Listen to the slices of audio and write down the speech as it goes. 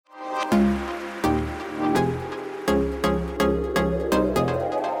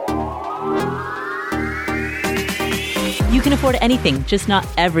You can afford anything, just not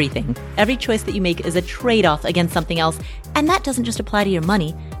everything. Every choice that you make is a trade-off against something else. And that doesn't just apply to your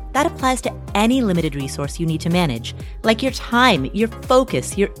money. That applies to any limited resource you need to manage, like your time, your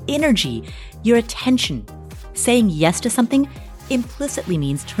focus, your energy, your attention. Saying yes to something implicitly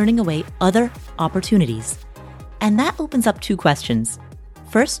means turning away other opportunities. And that opens up two questions.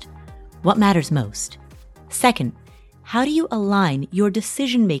 First, what matters most? Second, how do you align your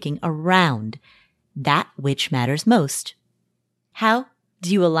decision-making around that which matters most? How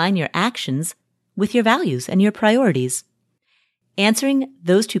do you align your actions with your values and your priorities? Answering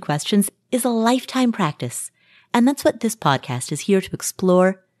those two questions is a lifetime practice, and that's what this podcast is here to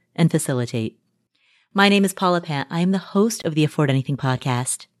explore and facilitate. My name is Paula Pant. I am the host of the Afford Anything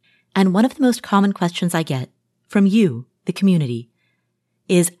podcast, and one of the most common questions I get from you, the community,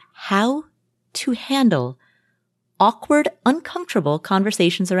 is how to handle awkward, uncomfortable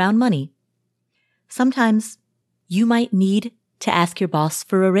conversations around money. Sometimes you might need to ask your boss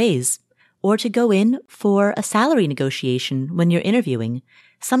for a raise or to go in for a salary negotiation when you're interviewing.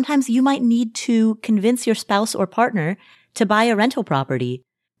 Sometimes you might need to convince your spouse or partner to buy a rental property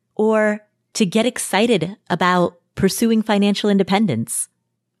or to get excited about pursuing financial independence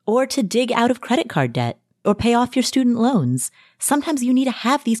or to dig out of credit card debt or pay off your student loans. Sometimes you need to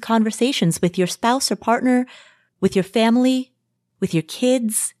have these conversations with your spouse or partner, with your family, with your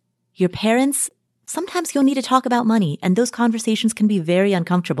kids, your parents. Sometimes you'll need to talk about money, and those conversations can be very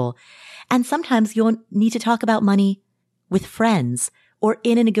uncomfortable. And sometimes you'll need to talk about money with friends or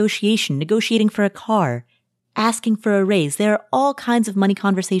in a negotiation, negotiating for a car, asking for a raise. There are all kinds of money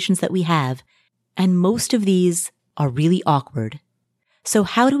conversations that we have, and most of these are really awkward. So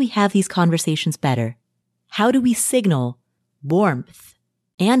how do we have these conversations better? How do we signal warmth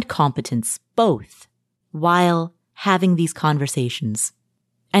and competence both while having these conversations?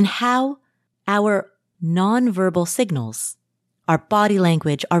 And how our nonverbal signals, our body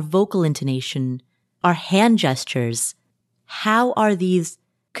language, our vocal intonation, our hand gestures, how are these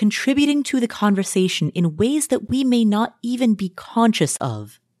contributing to the conversation in ways that we may not even be conscious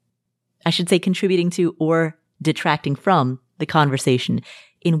of? I should say contributing to or detracting from the conversation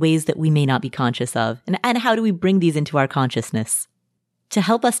in ways that we may not be conscious of. And how do we bring these into our consciousness? To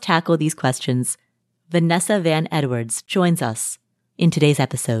help us tackle these questions, Vanessa Van Edwards joins us in today's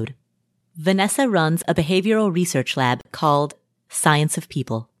episode. Vanessa runs a behavioral research lab called Science of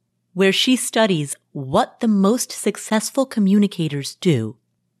People, where she studies what the most successful communicators do: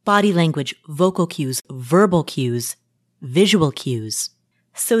 body language, vocal cues, verbal cues, visual cues,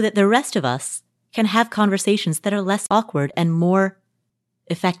 so that the rest of us can have conversations that are less awkward and more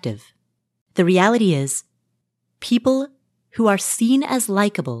effective. The reality is, people who are seen as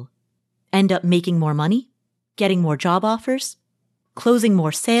likable end up making more money, getting more job offers, closing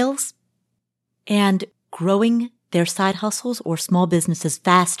more sales, and growing their side hustles or small businesses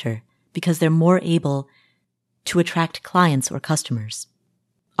faster because they're more able to attract clients or customers.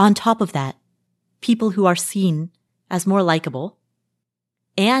 On top of that, people who are seen as more likable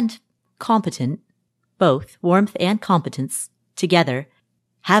and competent, both warmth and competence together,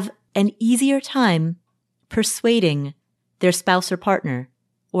 have an easier time persuading their spouse or partner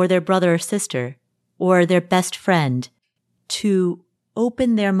or their brother or sister or their best friend to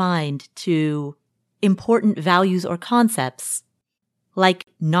open their mind to important values or concepts like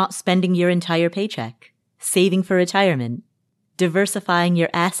not spending your entire paycheck, saving for retirement, diversifying your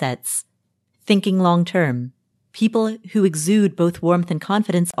assets, thinking long term. People who exude both warmth and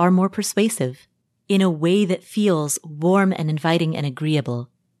confidence are more persuasive in a way that feels warm and inviting and agreeable.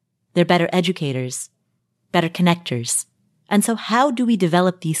 They're better educators, better connectors. And so how do we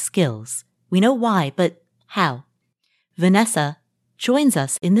develop these skills? We know why, but how? Vanessa joins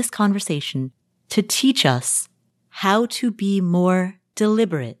us in this conversation to teach us how to be more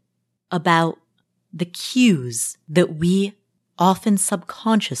deliberate about the cues that we often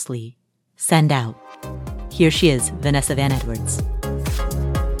subconsciously send out. Here she is, Vanessa Van Edwards.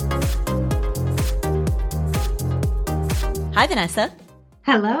 Hi, Vanessa.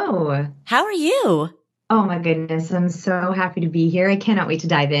 Hello. How are you? Oh my goodness, I'm so happy to be here. I cannot wait to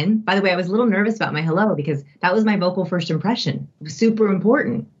dive in. By the way, I was a little nervous about my hello because that was my vocal first impression. It was super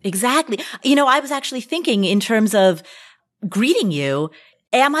important. Exactly. You know, I was actually thinking in terms of greeting you,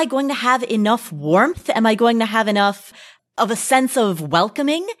 am I going to have enough warmth? Am I going to have enough of a sense of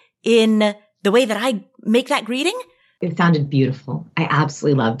welcoming in the way that I make that greeting? It sounded beautiful. I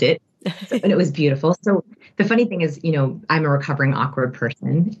absolutely loved it. And it was beautiful. So the funny thing is, I'm a recovering awkward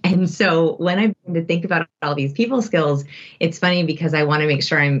person. And so when I begin to think about all these people skills, it's funny because I want to make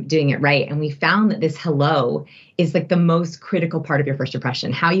sure I'm doing it right. And we found that this hello is like the most critical part of your first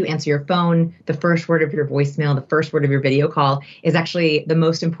impression. How you answer your phone, the first word of your voicemail, the first word of your video call is actually the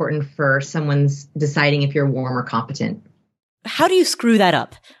most important for someone's deciding if you're warm or competent. How do you screw that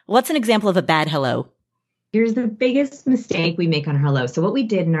up? What's an example of a bad hello? Here's the biggest mistake we make on hello. So what we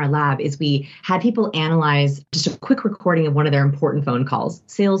did in our lab is we had people analyze just a quick recording of one of their important phone calls,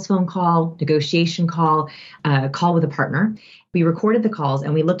 sales phone call, negotiation call, call with a partner. We recorded the calls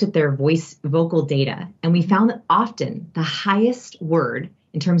and we looked at their vocal data. And we found that often the highest word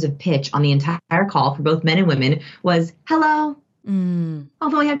in terms of pitch on the entire call for both men and women was hello, all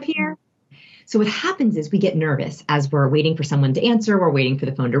the way up here. So what happens is we get nervous as we're waiting for someone to answer, we're waiting for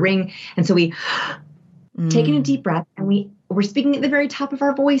the phone to ring. And so we taking a deep breath and we're speaking at the very top of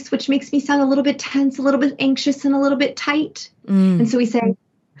our voice, which makes me sound a little bit tense, a little bit anxious, and a little bit tight. And so we say,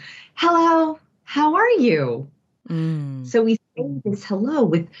 hello, how are you? So we say this hello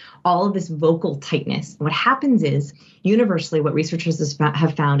with all of this vocal tightness. And what happens is, universally, what researchers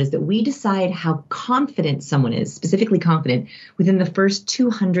have found is that we decide how confident someone is, specifically confident, within the first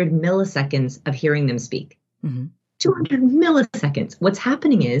 200 milliseconds of hearing them speak. 200 milliseconds. What's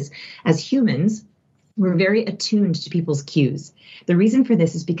happening is, as humans, we're very attuned to people's cues. The reason for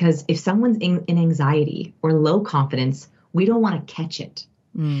this is because if someone's in anxiety or low confidence, we don't want to catch it.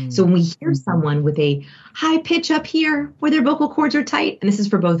 So when we hear someone with a high pitch up here where their vocal cords are tight, and this is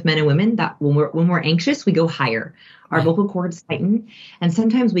for both men and women, that when we're anxious, we go higher. Our vocal cords tighten. And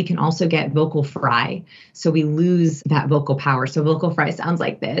sometimes we can also get vocal fry. So we lose that vocal power. So vocal fry sounds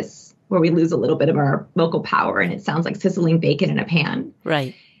like this, where we lose a little bit of our vocal power and it sounds like sizzling bacon in a pan.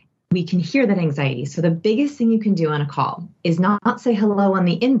 Right. We can hear that anxiety. So the biggest thing you can do on a call is not say hello on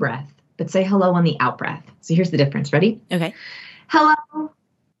the in-breath, but say hello on the out-breath. So here's the difference. Ready? Okay. Hello.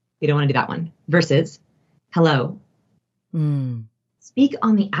 You don't want to do that one. Versus hello. Speak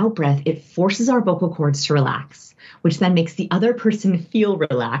on the out-breath. It forces our vocal cords to relax, which then makes the other person feel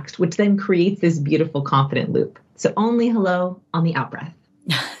relaxed, which then creates this beautiful confident loop. So only hello on the out-breath.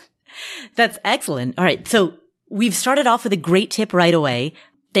 That's excellent. All right. So we've started off with a great tip right away.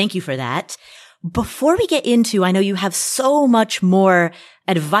 Thank you for that. Before we get into, I know you have so much more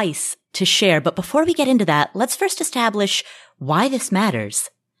advice to share, but before we get into that, let's first establish why this matters.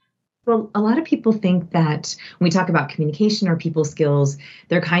 Well, a lot of people think that when we talk about communication or people skills,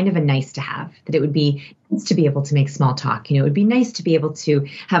 they're kind of a nice to have, that it would be nice to be able to make small talk. It would be nice to be able to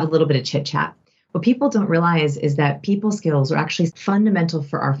have a little bit of chit chat. What people don't realize is that people skills are actually fundamental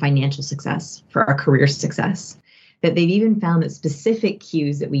for our financial success, for our career success. That they've even found that specific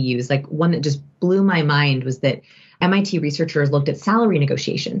cues that we use, like one that just blew my mind was that MIT researchers looked at salary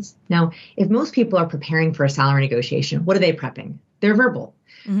negotiations. Now, if most people are preparing for a salary negotiation, what are they prepping? They're verbal.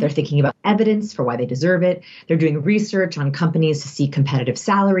 They're thinking about evidence for why they deserve it. They're doing research on companies to see competitive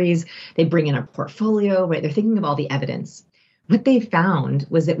salaries. They bring in a portfolio, right? They're thinking of all the evidence. What they found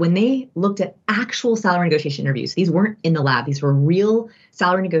was that when they looked at actual salary negotiation interviews, these weren't in the lab, these were real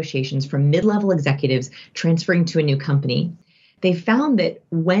salary negotiations from mid-level executives transferring to a new company. They found that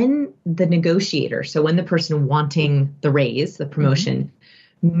when the negotiator, so when the person wanting the raise, the promotion,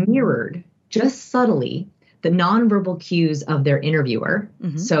 mirrored just subtly the nonverbal cues of their interviewer.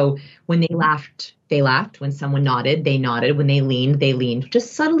 So when they laughed, they laughed. When someone nodded, they nodded. When they leaned,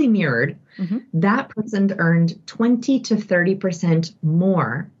 just subtly mirrored. That person earned 20 to 30%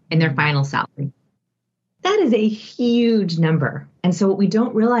 more in their final salary. That is a huge number. And so what we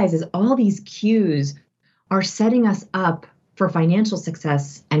don't realize is all these cues are setting us up for financial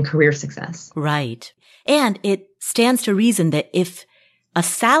success and career success. Right. And it stands to reason that if a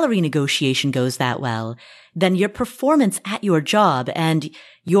salary negotiation goes that well, then your performance at your job and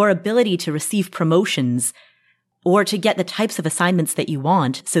your ability to receive promotions or to get the types of assignments that you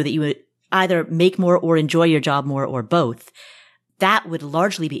want so that you would either make more or enjoy your job more or both, that would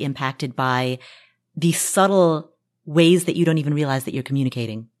largely be impacted by the subtle ways that you don't even realize that you're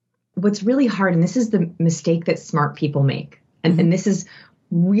communicating. What's really hard, and this is the mistake that smart people make, and this is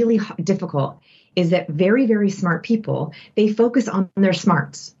really difficult, is that very, very smart people, they focus on their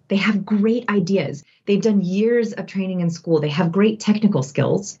smarts. They have great ideas. They've done years of training in school. They have great technical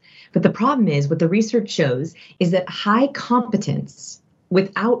skills. But the problem is, what the research shows is that high competence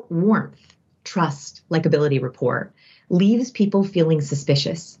without warmth, trust, likability, rapport, leaves people feeling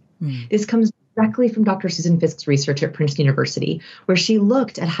suspicious. This comes directly from Dr. Susan Fisk's research at Princeton University, where she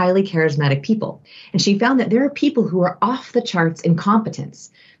looked at highly charismatic people. And she found that there are people who are off the charts in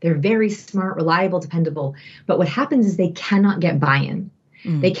competence. They're very smart, reliable, dependable. But what happens is they cannot get buy-in.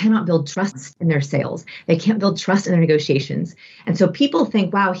 They cannot build trust in their sales. They can't build trust in their negotiations. And so people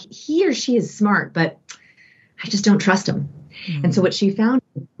think, wow, he or she is smart, but I just don't trust him. And so what she found,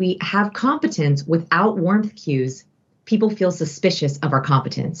 we have competence without warmth cues. People feel suspicious of our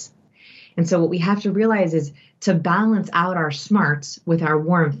competence. And so what we have to realize is to balance out our smarts with our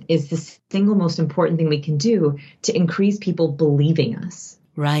warmth is the single most important thing we can do to increase people believing us.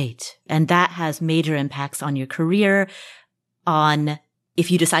 Right. And that has major impacts on your career, on if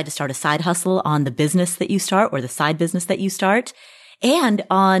you decide to start a side hustle, on the business that you start or the side business that you start, and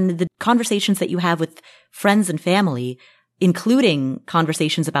on the conversations that you have with friends and family, including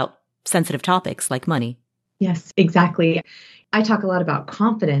conversations about sensitive topics like money. Yes, exactly. I talk a lot about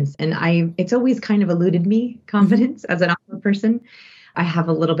confidence, and it's always kind of eluded me, confidence, as an awkward person. I have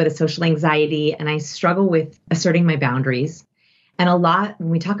a little bit of social anxiety, and I struggle with asserting my boundaries. And a lot, when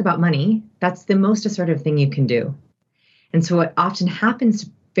we talk about money, that's the most assertive thing you can do. And so what often happens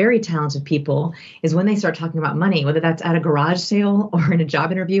to very talented people is when they start talking about money, whether that's at a garage sale or in a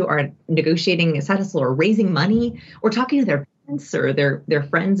job interview or negotiating a side hustle or raising money or talking to their parents or their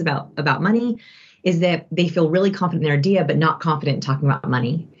friends about money, is that they feel really confident in their idea, but not confident in talking about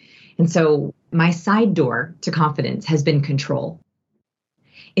money. And so my side door to confidence has been control.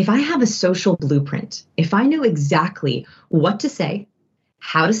 If I have a social blueprint, if I know exactly what to say,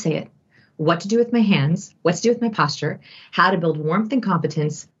 how to say it, what to do with my hands, what to do with my posture, how to build warmth and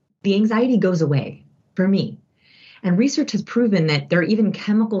competence, the anxiety goes away for me. And research has proven that there are even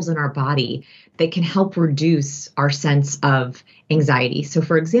chemicals in our body that can help reduce our sense of anxiety. So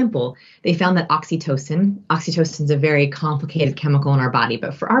for example, they found that oxytocin is a very complicated chemical in our body,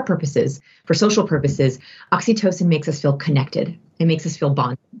 but for our purposes, for social purposes, oxytocin makes us feel connected. It makes us feel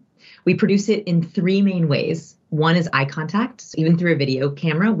bonded. We produce it in three main ways. One is eye contact. So even through a video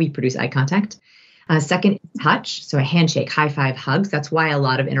camera, we produce eye contact. Second is touch. So a handshake, high five, hugs. That's why a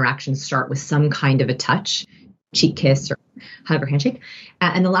lot of interactions start with some kind of a touch, cheek kiss or hug or handshake.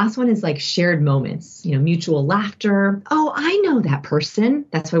 And the last one is like shared moments, mutual laughter. Oh, I know that person.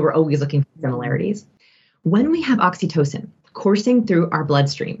 That's why we're always looking for similarities. When we have oxytocin coursing through our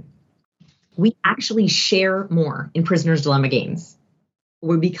bloodstream, we actually share more in Prisoner's Dilemma games.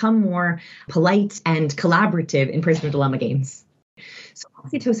 We become more polite and collaborative in Prisoner's Dilemma games. So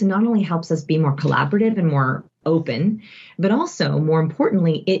oxytocin not only helps us be more collaborative and more open, but also, more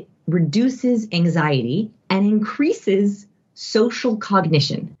importantly, it reduces anxiety and increases social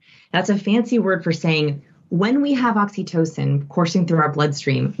cognition. That's a fancy word for saying when we have oxytocin coursing through our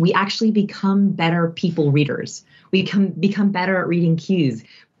bloodstream, we actually become better people readers. We become better at reading cues,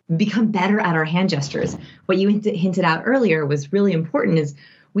 become better at our hand gestures. What you hinted out earlier was really important is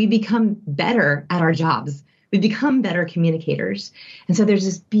we become better at our jobs. We become better communicators. And so there's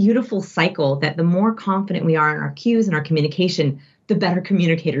this beautiful cycle that the more confident we are in our cues and our communication, the better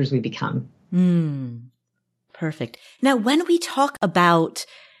communicators we become. Perfect. Now, when we talk about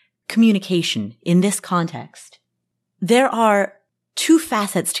communication in this context, there are two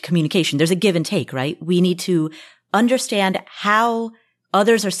facets to communication. There's a give and take, right? We need to understand how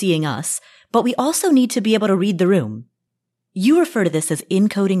others are seeing us, but we also need to be able to read the room. You refer to this as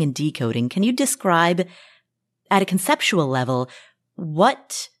encoding and decoding. Can you describe at a conceptual level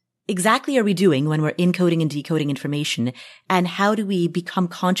what exactly are we doing when we're encoding and decoding information, and how do we become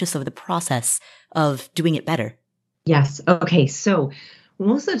conscious of the process of doing it better? Yes. Okay. So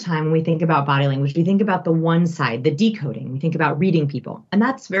most of the time when we think about body language, we think about the one side, the decoding. We think about reading people, and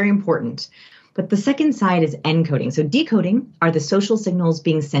that's very important. But the second side is encoding. So decoding are the social signals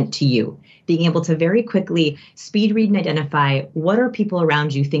being sent to you, being able to very quickly speed read and identify what are people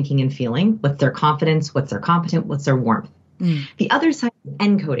around you thinking and feeling, what's their confidence, what's their competence, what's their warmth. The other side is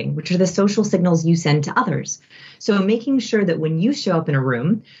encoding, which are the social signals you send to others. So making sure that when you show up in a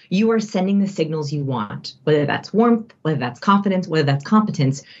room, you are sending the signals you want, whether that's warmth, whether that's confidence, whether that's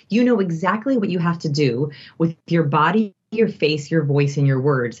competence. You know exactly what you have to do with your body, your face, your voice, and your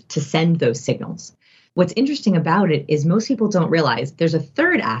words to send those signals. What's interesting about it is most people don't realize there's a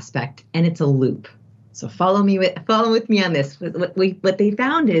third aspect, and it's a loop. So follow with me on this. What they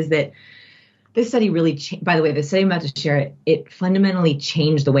found is that this study really, by the way, the study I'm about to share, it fundamentally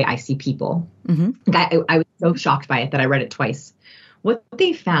changed the way I see people. I was so shocked by it that I read it twice. What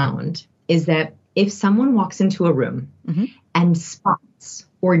they found is that if someone walks into a room and spots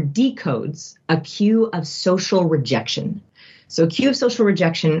or decodes a cue of social rejection. So a cue of social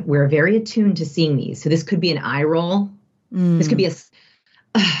rejection, we're very attuned to seeing these. So this could be an eye roll. This could be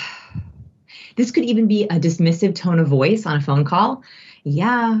this could even be a dismissive tone of voice on a phone call.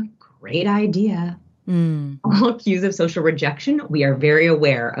 Yeah, great idea. All cues of social rejection, we are very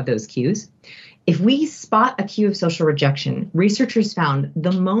aware of those cues. If we spot a cue of social rejection, researchers found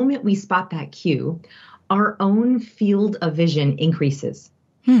the moment we spot that cue, our own field of vision increases.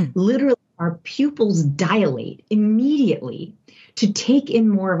 Literally, our pupils dilate immediately to take in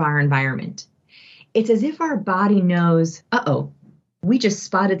more of our environment. It's as if our body knows, we just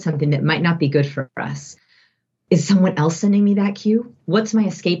spotted something that might not be good for us. Is someone else sending me that cue? What's my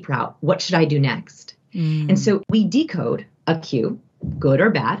escape route? What should I do next? And so we decode a cue, good or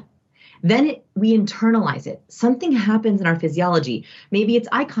bad. Then we internalize it. Something happens in our physiology. Maybe it's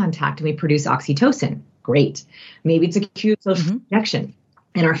eye contact and we produce oxytocin. Great. Maybe it's a cue of social rejection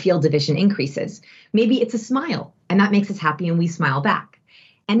and our field of vision increases. Maybe it's a smile and that makes us happy and we smile back.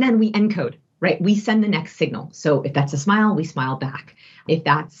 And then we encode, right? We send the next signal. So if that's a smile, we smile back. If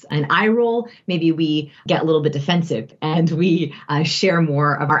that's an eye roll, maybe we get a little bit defensive and we share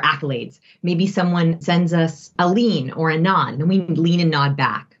more of our accolades. Maybe someone sends us a lean or a nod and we lean and nod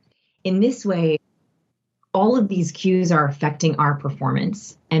back. In this way, all of these cues are affecting our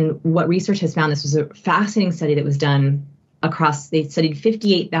performance. And what research has found, this was a fascinating study that was done they studied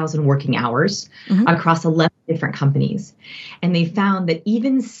 58,000 working hours across 11 different companies. And they found that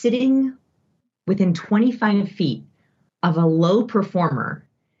even sitting within 25 feet of a low performer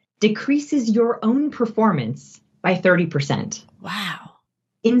decreases your own performance by 30%. Wow.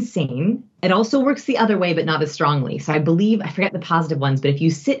 Insane. It also works the other way, but not as strongly. So I forget the positive ones, but if you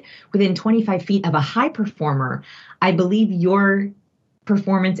sit within 25 feet of a high performer, I believe your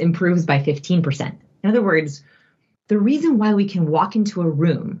performance improves by 15%. In other words, the reason why we can walk into a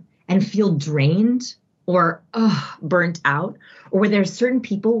room and feel drained or burnt out, or where there's certain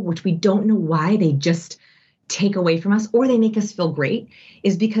people which we don't know why they just take away from us or they make us feel great,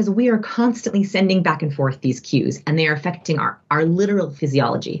 is because we are constantly sending back and forth these cues and they are affecting our literal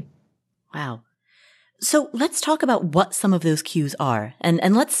physiology. Wow. So let's talk about what some of those cues are.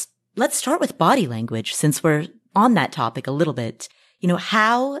 And let's start with body language, since we're on that topic a little bit.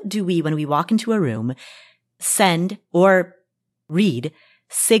 How do we, when we walk into a room, send or read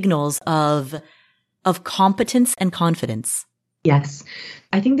signals of competence and confidence? Yes.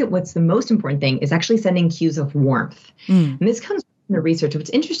 I think that what's the most important thing is actually sending cues of warmth. And this comes from the research. What's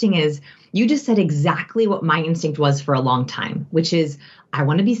interesting is you just said exactly what my instinct was for a long time, which is I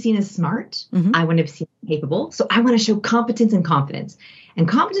want to be seen as smart. I want to be seen as capable. So I want to show competence and confidence. And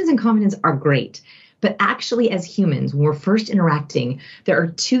competence and confidence are great. But actually, as humans, when we're first interacting, there are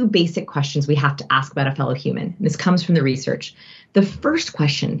two basic questions we have to ask about a fellow human. This comes from the research. The first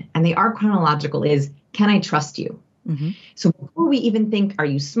question, and they are chronological, is, can I trust you? So before we even think, are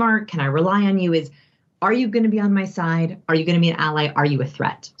you smart? Can I rely on you? Is, are you going to be on my side? Are you going to be an ally? Are you a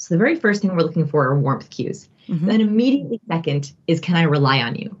threat? So the very first thing we're looking for are warmth cues. Then immediately second is, can I rely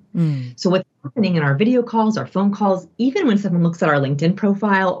on you? So what's happening in our video calls, our phone calls, even when someone looks at our LinkedIn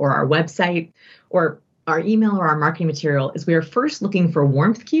profile or our website or our email or our marketing material, is we are first looking for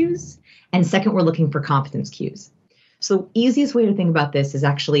warmth cues. And second, we're looking for competence cues. So the easiest way to think about this is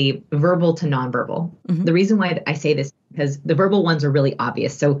actually verbal to nonverbal. The reason why I say this is because the verbal ones are really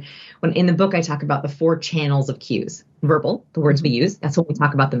obvious. So when in the book, I talk about the 4 channels of cues. Verbal, the words we use, that's what we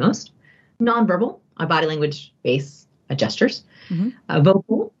talk about the most. Nonverbal, our body language, face, gestures.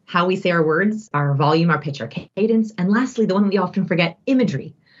 Vocal, how we say our words, our volume, our pitch, our cadence. And lastly, the one we often forget,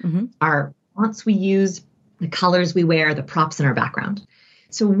 imagery, our fonts we use, the colors we wear, the props in our background.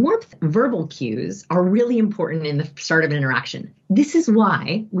 So warmth verbal cues are really important in the start of an interaction. This is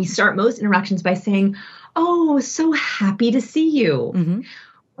why we start most interactions by saying, oh, so happy to see you.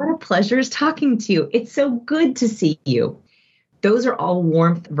 What a pleasure is talking to you. It's so good to see you. Those are all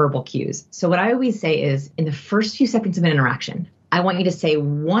warmth verbal cues. So what I always say is, in the first few seconds of an interaction, I want you to say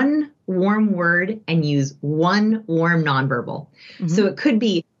one warm word and use one warm nonverbal. So it could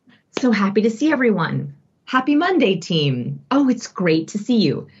be, so happy to see everyone. Happy Monday, team. Oh, it's great to see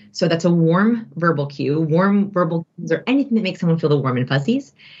you. So that's a warm verbal cue. Warm verbal cues are anything that makes someone feel the warm and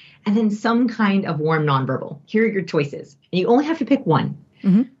fuzzies. And then some kind of warm nonverbal. Here are your choices. And you only have to pick one.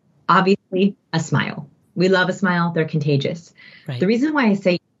 Obviously, a smile. We love a smile. They're contagious. Right. The reason why I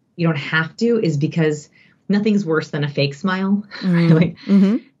say you don't have to is because nothing's worse than a fake smile.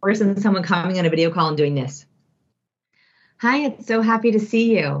 Worse than someone coming on a video call and doing this. Hi, it's so happy to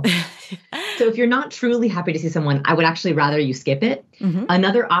see you. So if you're not truly happy to see someone, I would actually rather you skip it.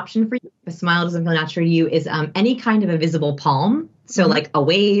 Another option for you, if a smile doesn't feel natural to you, is any kind of a visible palm. So like a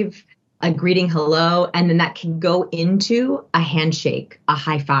wave, a greeting hello, and then that can go into a handshake, a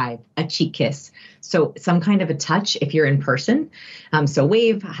high five, a cheek kiss. So some kind of a touch if you're in person. So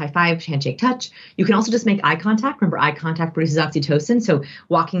wave, high five, handshake, touch. You can also just make eye contact. Remember, eye contact produces oxytocin. So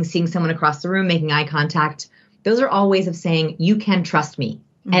walking, seeing someone across the room, making eye contact. Those are all ways of saying, you can trust me.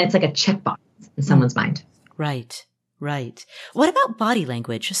 And it's like a checkbox. in someone's mind. Right, right. What about body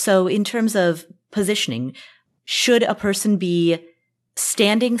language? So in terms of positioning, should a person be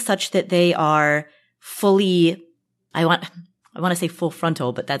standing such that they are fully, I want to say full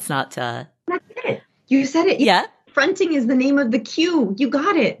frontal, but that's not, That's it. You said it. Yeah. Fronting is the name of the cue. You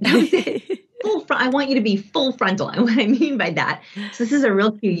got it. That was it. I want you to be full frontal. And what I mean by that, so this is a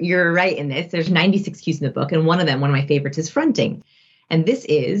real cue. You're right in this. There's 96 cues in the book. And one of them, one of my favorites, is fronting. And this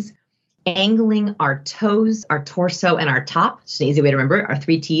is angling our toes, our torso, and our top, it's an easy way to remember it, our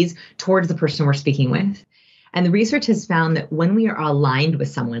 3 T's, towards the person we're speaking with. And the research has found that when we are aligned with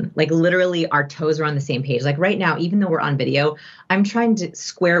someone, like literally our toes are on the same page, like right now, even though we're on video, I'm trying to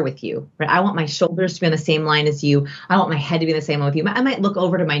square with you, right? I want my shoulders to be on the same line as you. I want my head to be in the same line with you. I might look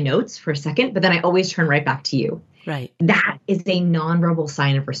over to my notes for a second, but then I always turn right back to you. Right. That is a nonverbal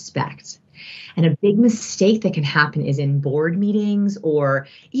sign of respect. And a big mistake that can happen is in board meetings or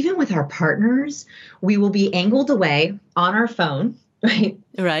even with our partners, we will be angled away on our phone, right?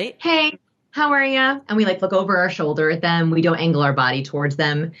 Right. Hey, how are you? And we like look over our shoulder at them. We don't angle our body towards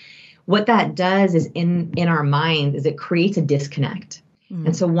them. What that does is in our mind is it creates a disconnect.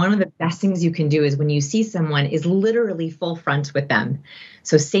 And so one of the best things you can do is when you see someone is literally full front with them.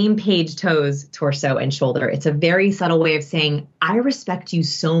 So same page, toes, torso, and shoulder. It's a very subtle way of saying, I respect you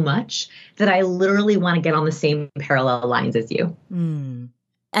so much that I literally want to get on the same parallel lines as you. And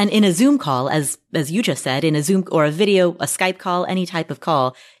in a Zoom call, as you just said, in a Zoom or a video, a Skype call, any type of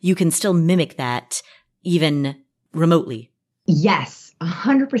call, you can still mimic that even remotely. Yes,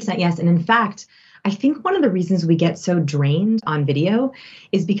 100% yes. And in fact, I think one of the reasons we get so drained on video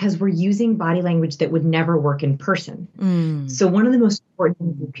is because we're using body language that would never work in person. So one of the most important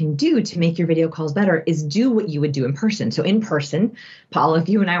things you can do to make your video calls better is do what you would do in person. So in person, Paul, if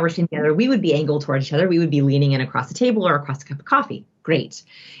you and I were sitting together, we would be angled towards each other. We would be leaning in across the table or across a cup of coffee. Great.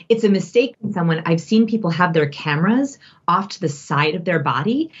 It's a mistake when I've seen people have their cameras off to the side of their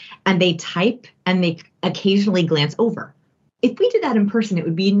body and they type and they occasionally glance over. If we did that in person, it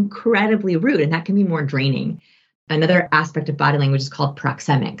would be incredibly rude and that can be more draining. Another aspect of body language is called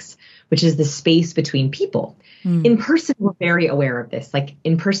proxemics, which is the space between people. In person, we're very aware of this. Like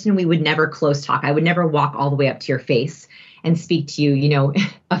in person, we would never close talk. I would never walk all the way up to your face and speak to you,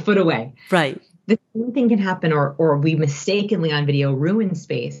 a foot away. Right. The same thing can happen or we mistakenly on video ruin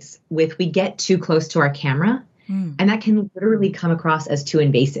space with we get too close to our camera and that can literally come across as too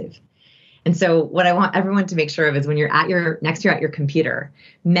invasive. And so what I want everyone to make sure of is when you're at your computer,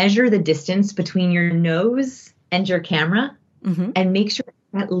 measure the distance between your nose and your camera and make sure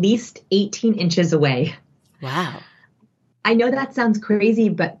it's at least 18 inches away. Wow. I know that sounds crazy,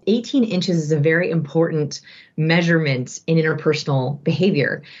 but 18 inches is a very important measurement in interpersonal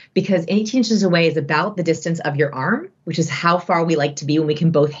behavior because 18 inches away is about the distance of your arm, which is how far we like to be when we can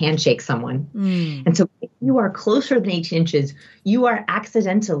both handshake someone. And so if you are closer than 18 inches, you are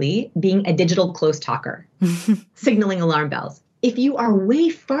accidentally being a digital close talker, signaling alarm bells. If you are way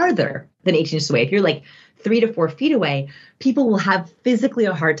farther than 18 inches away, if you're like 3 to 4 feet away, people will have physically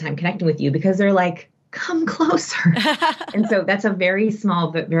a hard time connecting with you because they're like, come closer. And so that's a very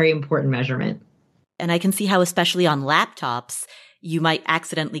small but very important measurement. And I can see how, especially on laptops, you might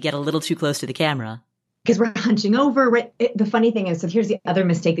accidentally get a little too close to the camera. Because we're hunching over. Right? The funny thing is, so here's the other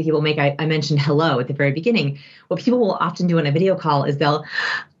mistake that people make. I mentioned hello at the very beginning. What people will often do on a video call is they'll,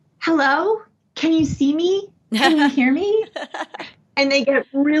 hello, can you see me? Can you hear me? And they get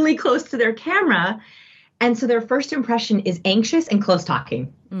really close to their camera. And so their first impression is anxious and close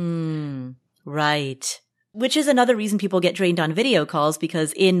talking. Right. Which is another reason people get drained on video calls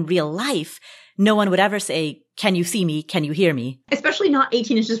because in real life, no one would ever say, can you see me? Can you hear me? Especially not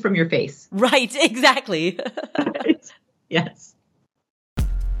 18 inches from your face. Right. Exactly. Yes.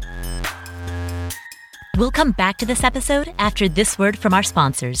 We'll come back to this episode after this word from our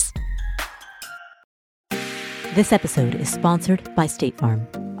sponsors. This episode is sponsored by State Farm.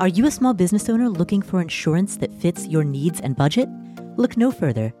 Are you a small business owner looking for insurance that fits your needs and budget? Look no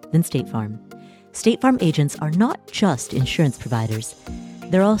further than State Farm. State Farm agents are not just insurance providers.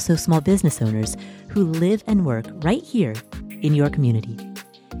 They're also small business owners who live and work right here in your community.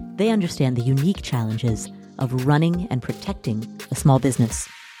 They understand the unique challenges of running and protecting a small business.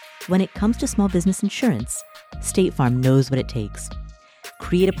 When it comes to small business insurance, State Farm knows what it takes.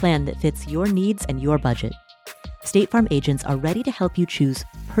 Create a plan that fits your needs and your budget. State Farm agents are ready to help you choose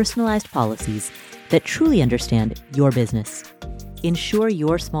personalized policies that truly understand your business. Insure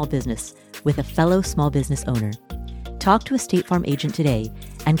your small business with a fellow small business owner. Talk to a State Farm agent today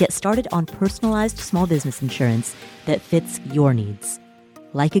and get started on personalized small business insurance that fits your needs.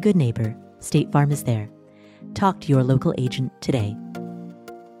 Like a good neighbor, State Farm is there. Talk to your local agent today.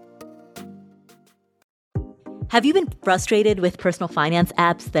 Have you been frustrated with personal finance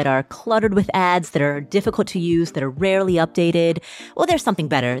apps that are cluttered with ads, that are difficult to use, that are rarely updated? Well, there's something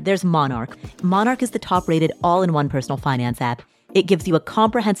better. There's Monarch. Monarch is the top-rated all-in-one personal finance app. It gives you a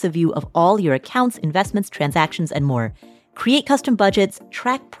comprehensive view of all your accounts, investments, transactions, and more. Create custom budgets,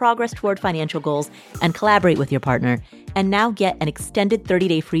 track progress toward financial goals, and collaborate with your partner. And now get an extended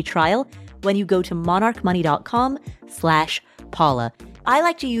 30-day free trial when you go to monarchmoney.com/Paula. I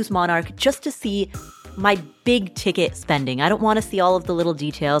like to use Monarch just to see my big ticket spending. I don't want to see all of the little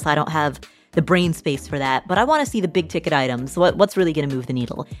details. I don't have the brain space for that, but I want to see the big ticket items. What's really going to move the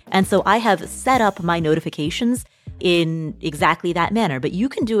needle? And so I have set up my notifications in exactly that manner, but you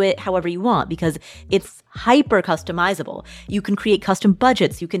can do it however you want because it's hyper customizable. You can create custom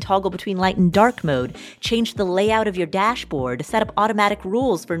budgets. You can toggle between light and dark mode, change the layout of your dashboard, set up automatic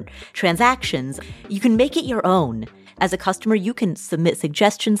rules for transactions. You can make it your own. As a customer, you can submit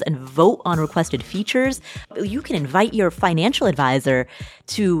suggestions and vote on requested features. You can invite your financial advisor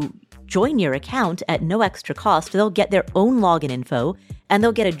to join your account at no extra cost. They'll get their own login info and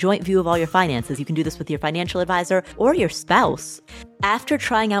they'll get a joint view of all your finances. You can do this with your financial advisor or your spouse. After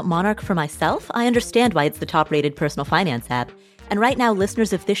trying out Monarch for myself, I understand why it's the top-rated personal finance app. And right now,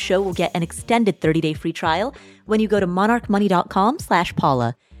 listeners of this show will get an extended 30-day free trial when you go to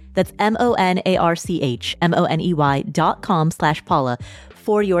monarchmoney.com/Paula. That's monarchmoney.com/Paula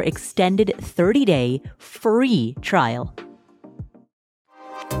for your extended 30-day free trial.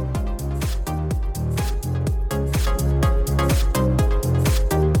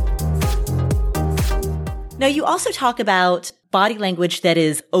 Now, you also talk about body language that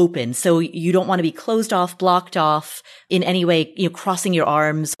is open. So you don't want to be closed off, blocked off in any way, crossing your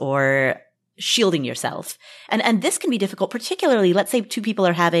arms or shielding yourself. And this can be difficult, particularly, let's say two people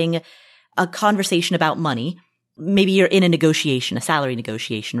are having a conversation about money. Maybe you're in a negotiation, a salary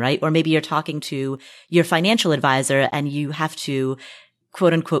negotiation, right? Or maybe you're talking to your financial advisor and you have to,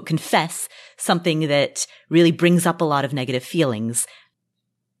 quote unquote, confess something that really brings up a lot of negative feelings.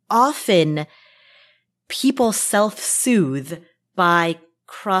 Often people self-soothe by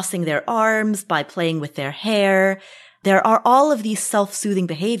crossing their arms, by playing with their hair. There are all of these self-soothing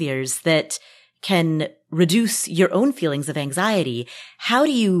behaviors that can reduce your own feelings of anxiety. How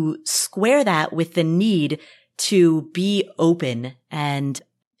do you square that with the need to be open and,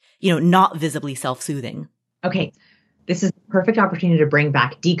 not visibly self-soothing? Okay. This is the perfect opportunity to bring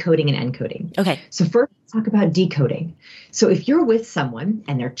back decoding and encoding. Okay. So first, let's talk about decoding. So if you're with someone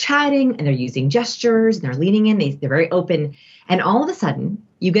and they're chatting and they're using gestures and they're leaning in, they're very open, and all of a sudden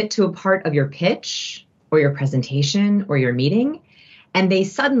you get to a part of your pitch or your presentation or your meeting, and they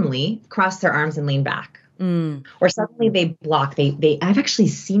suddenly cross their arms and lean back. Or suddenly they block. I've actually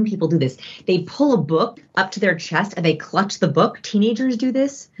seen people do this. They pull a book up to their chest and they clutch the book. Teenagers do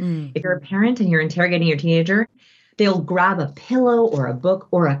this. If you're a parent and you're interrogating your teenager, they'll grab a pillow or a book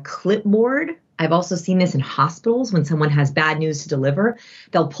or a clipboard. I've also seen this in hospitals when someone has bad news to deliver.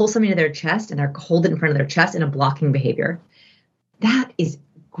 They'll pull something to their chest and they'll hold it in front of their chest in a blocking behavior. That is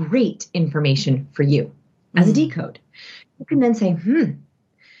great information for you as a decode. You can then say,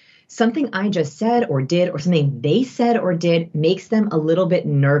 something I just said or did, or something they said or did makes them a little bit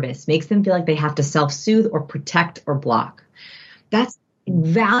nervous, makes them feel like they have to self-soothe or protect or block. That's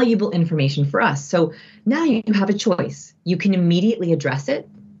valuable information for us. So now you have a choice. You can immediately address it.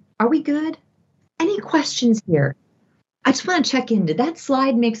 Are we good? Any questions here? I just want to check in. Did that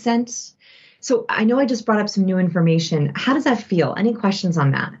slide make sense? So I know I just brought up some new information. How does that feel? Any questions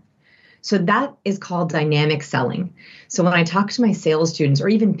on that? So that is called dynamic selling. So when I talk to my sales students or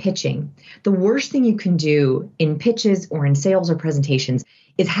even pitching, the worst thing you can do in pitches or in sales or presentations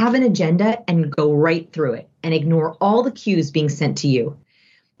is have an agenda and go right through it and ignore all the cues being sent to you.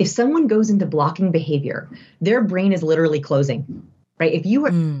 If someone goes into blocking behavior, their brain is literally closing, right? If you are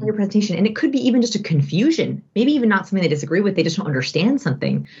in your presentation, and it could be even just a confusion, maybe even not something they disagree with, they just don't understand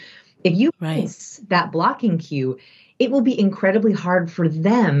something. If you miss that blocking cue, it will be incredibly hard for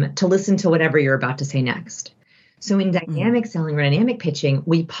them to listen to whatever you're about to say next. So in dynamic selling or dynamic pitching,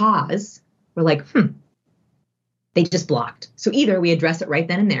 we pause. We're like, they just blocked. So either we address it right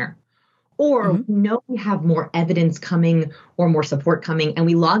then and there, or we know we have more evidence coming or more support coming, and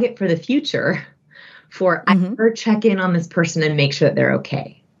we log it for the future for I better check in on this person and make sure that they're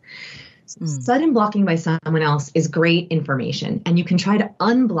okay. So sudden blocking by someone else is great information, and you can try to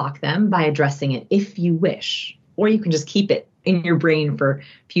unblock them by addressing it if you wish. Or you can just keep it in your brain for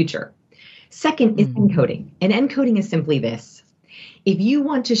future. Second is encoding. And encoding is simply this. If you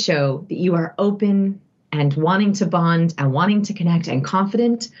want to show that you are open and wanting to bond and wanting to connect and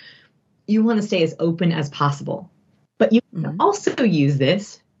confident, you want to stay as open as possible. But you can also use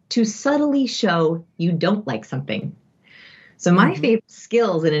this to subtly show you don't like something. So my favorite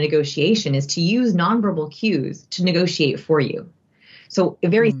skills in a negotiation is to use nonverbal cues to negotiate for you. So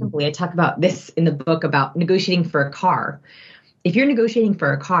very simply, I talk about this in the book about negotiating for a car. If you're negotiating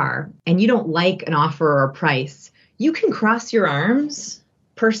for a car and you don't like an offer or a price, you can cross your arms,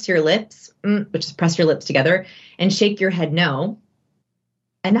 purse your lips, which is press your lips together, and shake your head no.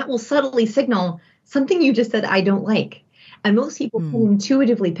 And that will subtly signal something you just said, I don't like. And most people can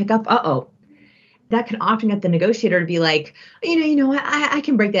intuitively pick up, that can often get the negotiator to be like, I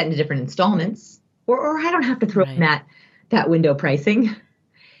can break that into different installments, or I don't have to throw in that window pricing.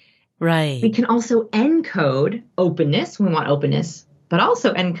 Right. We can also encode openness when we want openness, but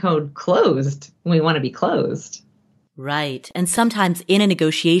also encode closed when we want to be closed. Right. And sometimes in a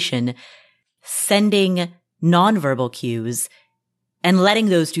negotiation, sending nonverbal cues and letting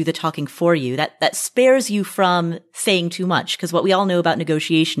those do the talking for you, that spares you from saying too much. Because what we all know about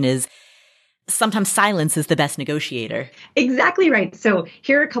negotiation is sometimes silence is the best negotiator. Exactly right. So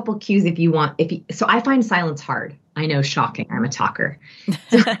here are a couple cues so I find silence hard. I know, shocking. I'm a talker.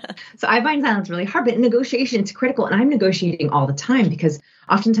 So I find silence really hard, but in negotiation, it's critical. And I'm negotiating all the time because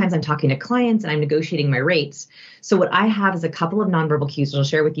oftentimes I'm talking to clients and I'm negotiating my rates. So what I have is a couple of nonverbal cues that I'll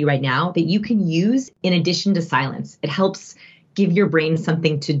share with you right now that you can use in addition to silence. It helps give your brain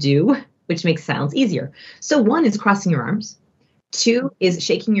something to do, which makes silence easier. So one is crossing your arms. Two is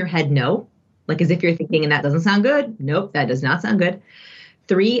shaking your head no, like as if you're thinking, and that doesn't sound good. Nope, that does not sound good.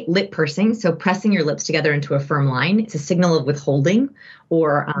 Three, lip pursing. So pressing your lips together into a firm line. It's a signal of withholding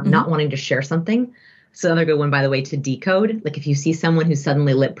or not wanting to share something. So another good one, by the way, to decode. Like if you see someone who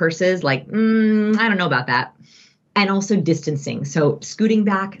suddenly lip purses, like, I don't know about that. And also distancing. So scooting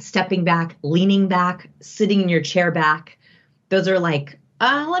back, stepping back, leaning back, sitting in your chair back. Those are like,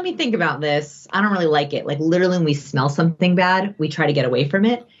 let me think about this. I don't really like it. Like literally when we smell something bad, we try to get away from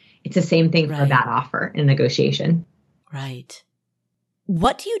it. It's the same thing for a bad offer in negotiation. Right.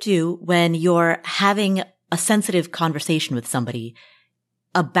 What do you do when you're having a sensitive conversation with somebody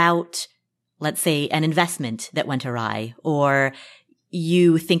about, let's say, an investment that went awry, or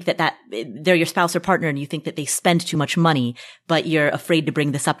you think that they're your spouse or partner and you think that they spend too much money, but you're afraid to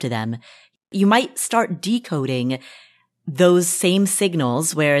bring this up to them? You might start decoding those same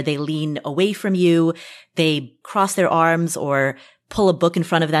signals where they lean away from you, they cross their arms or pull a book in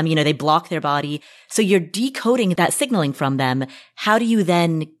front of them, they block their body. So you're decoding that signaling from them. How do you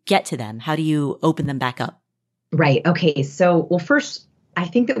then get to them? How do you open them back up? Right. Okay. So, first, I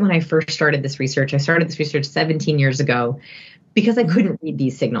think that when I first started this research, 17 years ago because I couldn't read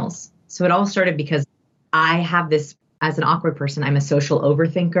these signals. So it all started because I have this, as an awkward person, I'm a social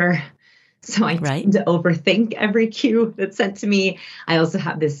overthinker. So I tend to overthink every cue that's sent to me. I also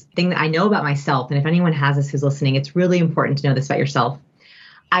have this thing that I know about myself. And if anyone has this who's listening, it's really important to know this about yourself.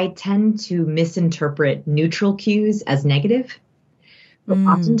 I tend to misinterpret neutral cues as negative. But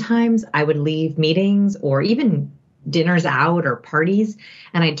oftentimes I would leave meetings or even dinners out or parties,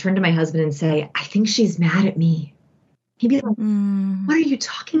 and I'd turn to my husband and say, I think she's mad at me. He'd be like, what are you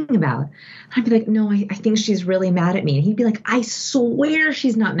talking about? I'd be like, no, I think she's really mad at me. And he'd be like, I swear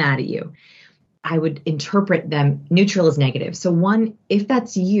she's not mad at you. I would interpret them neutral as negative. So one, if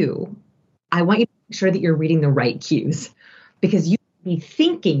that's you, I want you to make sure that you're reading the right cues, because you may be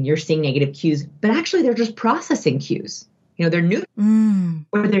thinking you're seeing negative cues, but actually they're just processing cues. They're neutral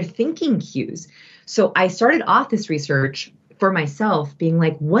or they're thinking cues. So I started off this research for myself being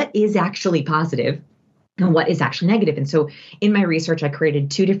like, what is actually positive and what is actually negative? And so in my research, I created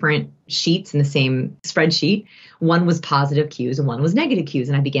two different sheets in the same spreadsheet. One was positive cues and one was negative cues.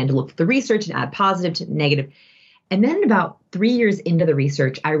 And I began to look at the research and add positive to negative. And then about 3 years into the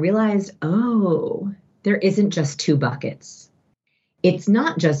research, I realized, there isn't just two buckets. It's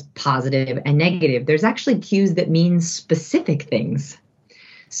not just positive and negative. There's actually cues that mean specific things.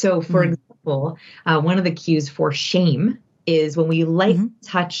 So for example, one of the cues for shame is when we lightly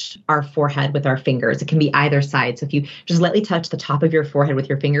touch our forehead with our fingers. It can be either side. So if you just lightly touch the top of your forehead with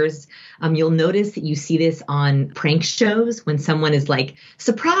your fingers, you'll notice that you see this on prank shows when someone is like,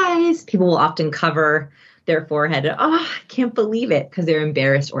 surprise, people will often cover their forehead. I can't believe it, because they're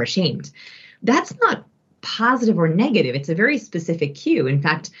embarrassed or ashamed. That's not positive or negative. It's a very specific cue. In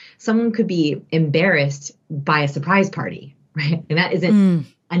fact, someone could be embarrassed by a surprise party, right? And that isn't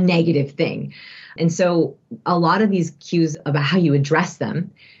a negative thing. And so a lot of these cues about how you address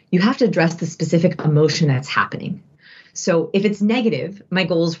them, you have to address the specific emotion that's happening. So if it's negative, my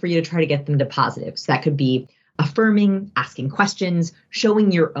goal is for you to try to get them to positive. So that could be affirming, asking questions,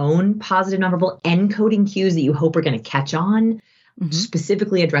 showing your own positive nonverbal, encoding cues that you hope are going to catch on,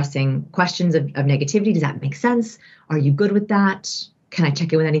 specifically addressing questions of negativity. Does that make sense? Are you good with that? Can I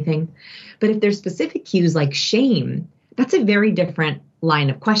check in with anything? But if there's specific cues like shame, that's a very different line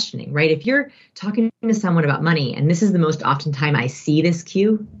of questioning, right? If you're talking to someone about money, and this is the most often time I see this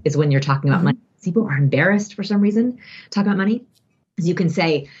cue is when you're talking about money. People are embarrassed for some reason to talk about money. As you can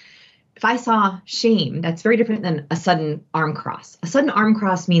say, if I saw shame, that's very different than a sudden arm cross. A sudden arm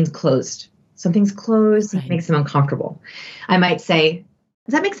cross means closed. Something's closed, right. It makes them uncomfortable. I might say,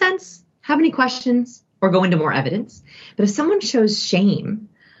 does that make sense? Have any questions? Or go into more evidence. But if someone shows shame,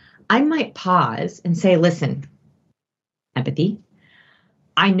 I might pause and say, listen, empathy.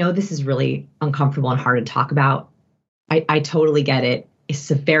 I know this is really uncomfortable and hard to talk about. I totally get it. It's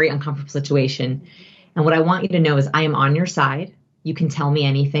a very uncomfortable situation. And what I want you to know is I am on your side. You can tell me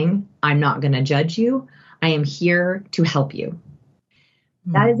anything. I'm not going to judge you. I am here to help you.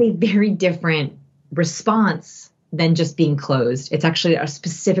 That is a very different response than just being closed. It's actually a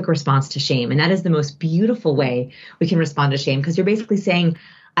specific response to shame. And that is the most beautiful way we can respond to shame, because you're basically saying,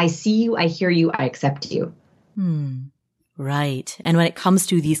 I see you, I hear you, I accept you. Right. And when it comes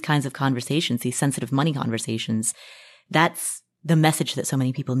to these kinds of conversations, these sensitive money conversations, that's the message that so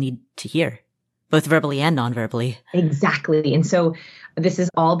many people need to hear, both verbally and non-verbally. Exactly. And so this is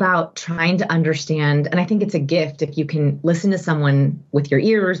all about trying to understand. And I think it's a gift if you can listen to someone with your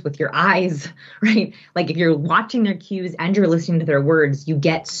ears, with your eyes, right? Like if you're watching their cues and you're listening to their words, you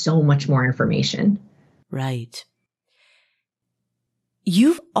get so much more information. Right.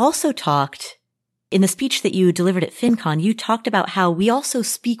 You've also talked in the speech that you delivered at FinCon, you talked about how we also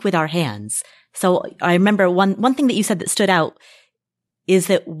speak with our hands. So I remember one thing that you said that stood out is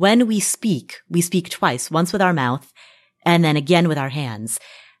that when we speak twice, once with our mouth and then again with our hands.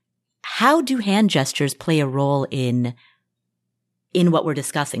 How do hand gestures play a role in what we're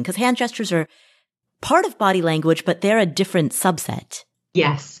discussing? Because hand gestures are part of body language, but they're a different subset.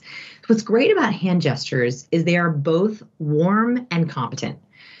 Yes. What's great about hand gestures is they are both warm and competent.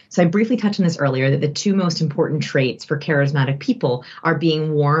 So I briefly touched on this earlier, that the two most important traits for charismatic people are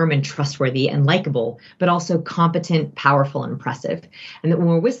being warm and trustworthy and likable, but also competent, powerful, and impressive. And that when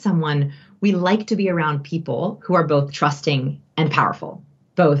we're with someone, we like to be around people who are both trusting and powerful,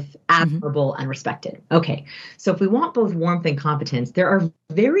 both admirable and respected. Okay, so if we want both warmth and competence, there are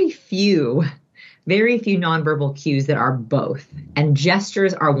very few nonverbal cues that are both, and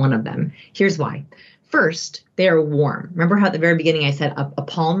gestures are one of them. Here's why. First, they are warm. Remember how at the very beginning I said a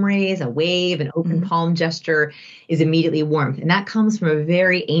palm raise, a wave, an open palm gesture is immediately warmth. And that comes from a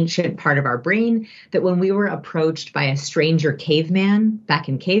very ancient part of our brain that when we were approached by a stranger caveman back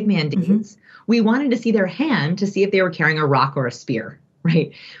in caveman days, we wanted to see their hand to see if they were carrying a rock or a spear,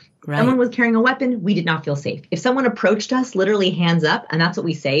 right? Right. Someone was carrying a weapon, we did not feel safe. If someone approached us, literally hands up, and that's what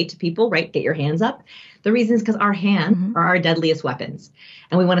we say to people, right? Get your hands up. The reason is because our hands are our deadliest weapons.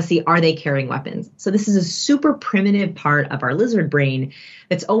 And we want to see, are they carrying weapons? So this is a super primitive part of our lizard brain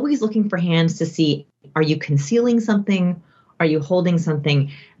that's always looking for hands to see, are you concealing something? Are you holding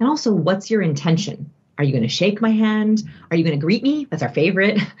something? And also, what's your intention? Are you going to shake my hand? Are you going to greet me? That's our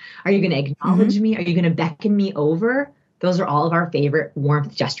favorite. Are you going to acknowledge me? Are you going to beckon me over? Those are all of our favorite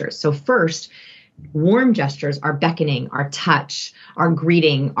warmth gestures. So first, warm gestures are beckoning, our touch, our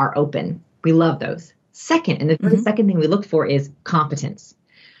greeting, our open. We love those. Second, and the very second thing we look for is competence.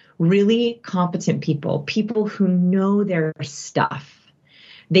 Really competent people who know their stuff.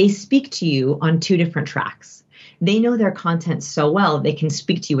 They speak to you on two different tracks. They know their content so well, they can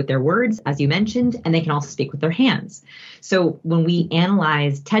speak to you with their words, as you mentioned, and they can also speak with their hands. So when we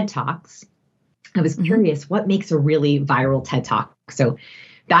analyze TED Talks, I was curious, what makes a really viral TED Talk? So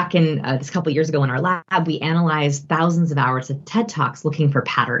back in this couple of years ago in our lab, we analyzed thousands of hours of TED Talks looking for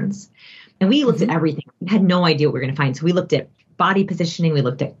patterns. And we looked at everything. We had no idea what we were going to find. So we looked at body positioning. We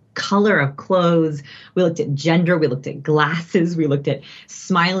looked at color of clothes. We looked at gender. We looked at glasses. We looked at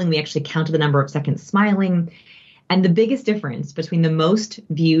smiling. We actually counted the number of seconds smiling. And the biggest difference between the most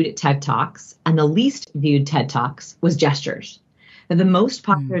viewed TED Talks and the least viewed TED Talks was gestures. The most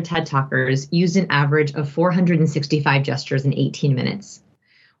popular TED Talkers used an average of 465 gestures in 18 minutes,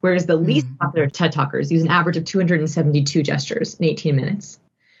 whereas the least popular TED Talkers use an average of 272 gestures in 18 minutes.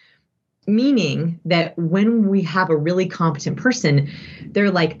 Meaning that when we have a really competent person,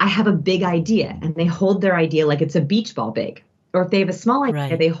 they're like, I have a big idea, and they hold their idea like it's a beach ball big. Or if they have a small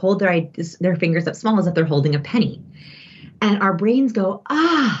idea, they hold their fingers up small as if they're holding a penny. And our brains go,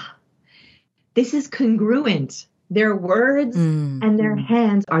 this is congruent. Their words and their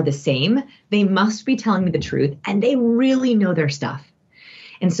hands are the same. They must be telling me the truth, and they really know their stuff.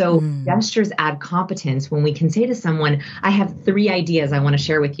 And so gestures add competence when we can say to someone, I have 3 ideas I want to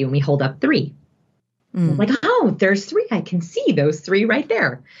share with you, and we hold up 3. Like, oh, there's 3. I can see those 3 right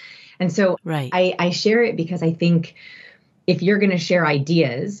there. And so I share it because I think if you're going to share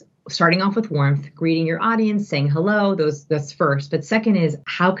ideas, starting off with warmth, greeting your audience, saying hello, that's first. But second is,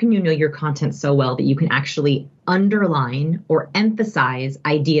 how can you know your content so well that you can actually underline or emphasize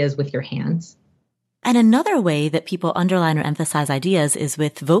ideas with your hands? And another way that people underline or emphasize ideas is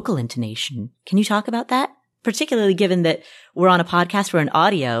with vocal intonation. Can you talk about that? Particularly given that we're on a podcast, we're in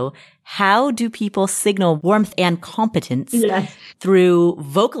audio, how do people signal warmth and competence through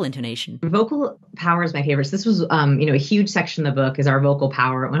vocal intonation? Vocal power is my favorite. So this was, a huge section of the book is our vocal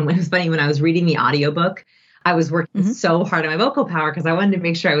power. When it was funny, when I was reading the audiobook, I was working so hard on my vocal power because I wanted to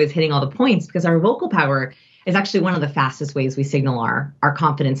make sure I was hitting all the points, because our vocal power is actually one of the fastest ways we signal our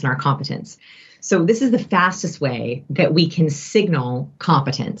confidence and our competence. So this is the fastest way that we can signal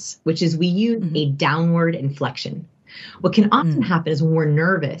competence, which is we use a downward inflection. What can often happen is when we're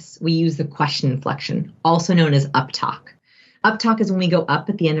nervous, we use the question inflection, also known as uptalk. Uptalk is when we go up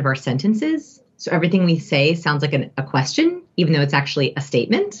at the end of our sentences. So everything we say sounds like a question, even though it's actually a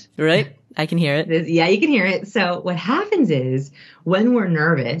statement. Right. I can hear it. Yeah, you can hear it. So what happens is when we're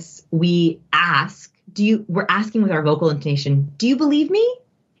nervous, we're asking with our vocal intonation, do you believe me?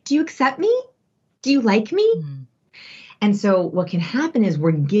 Do you accept me? Do you like me? And so what can happen is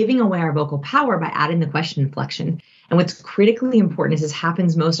we're giving away our vocal power by adding the question inflection. And what's critically important is this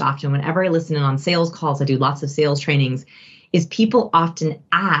happens most often whenever I listen in on sales calls, I do lots of sales trainings, is people often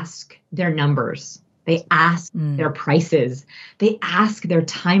ask their numbers. They ask their prices. They ask their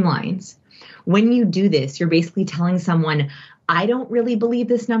timelines. When you do this, you're basically telling someone, I don't really believe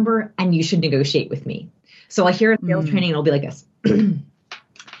this number and you should negotiate with me. So I'll hear a sales training and it'll be like this.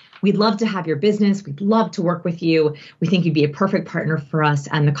 We'd love to have your business. We'd love to work with you. We think you'd be a perfect partner for us.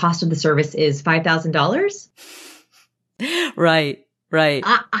 And the cost of the service is $5,000. Right.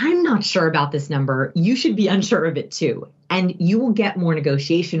 I'm not sure about this number. You should be unsure of it too. And you will get more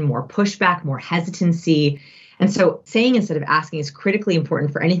negotiation, more pushback, more hesitancy. And so saying instead of asking is critically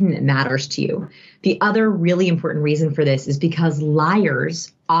important for anything that matters to you. The other really important reason for this is because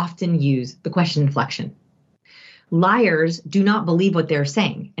liars often use the question inflection. Liars do not believe what they're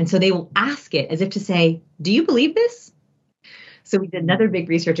saying. And so they will ask it as if to say, do you believe this? So we did another big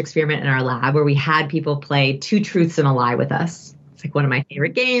research experiment in our lab where we had people play 2 truths and a lie with us. It's like one of my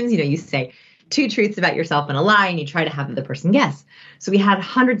favorite games. You say 2 truths about yourself and a lie, and you try to have the other person guess. So we had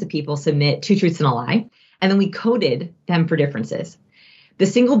hundreds of people submit 2 truths and a lie, and then we coded them for differences. The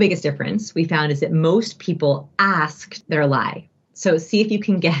single biggest difference we found is that most people asked their lie. So see if you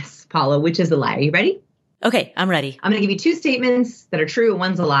can guess, Paula, which is the lie. Are you ready? Okay, I'm ready. I'm going to give you 2 statements that are true and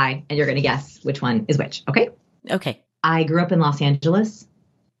one's a lie, and you're going to guess which one is which. Okay? Okay. I grew up in Los Angeles.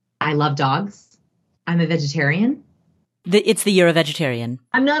 I love dogs. I'm a vegetarian. It's the year of vegetarian.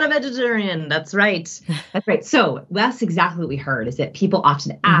 I'm not a vegetarian. That's right. That's right. So that's exactly what we heard, is that people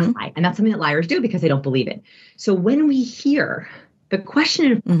often ask lie, and that's something that liars do because they don't believe it. So when we hear the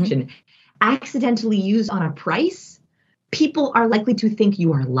question inflection accidentally used on a price, people are likely to think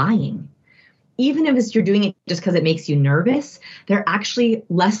you are lying. Even if you're doing it just because it makes you nervous, they're actually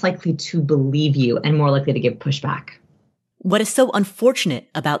less likely to believe you and more likely to give pushback. What is so unfortunate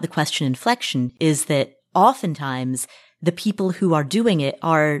about the question inflection is that oftentimes the people who are doing it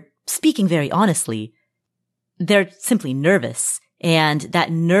are speaking very honestly. They're simply nervous, and that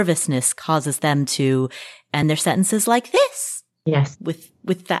nervousness causes them to end their sentences like this. Yes.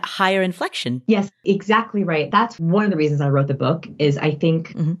 With that higher inflection. Yes, exactly right. That's one of the reasons I wrote the book, is I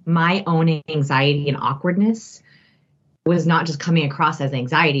think my own anxiety and awkwardness was not just coming across as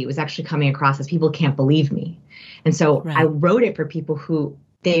anxiety. It was actually coming across as people can't believe me. And so I wrote it for people who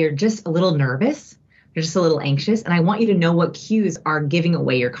they're just a little nervous. They're just a little anxious. And I want you to know what cues are giving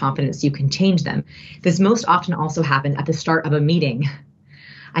away your confidence so you can change them. This most often also happens at the start of a meeting.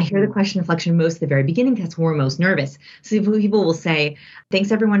 I hear the question inflection most at the very beginning. That's when we're most nervous. So people will say,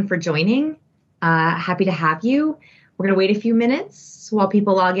 thanks everyone for joining. Happy to have you. We're going to wait a few minutes while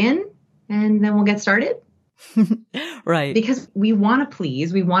people log in, and then we'll get started. Right. Because we want to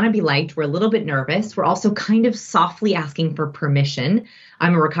please, we want to be liked. We're a little bit nervous. We're also kind of softly asking for permission.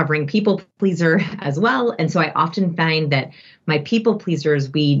 I'm a recovering people pleaser as well. And so I often find that my people pleasers,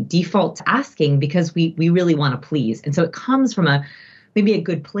 we default to asking because we really want to please. And so it comes from maybe a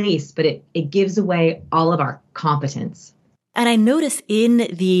good place, but it gives away all of our competence. And I notice in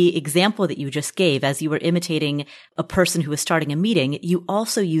the example that you just gave, as you were imitating a person who was starting a meeting, you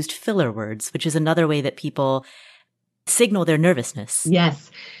also used filler words, which is another way that people signal their nervousness.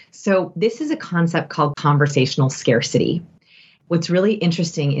 Yes. So this is a concept called conversational scarcity. What's really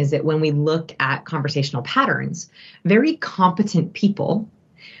interesting is that when we look at conversational patterns, very competent people,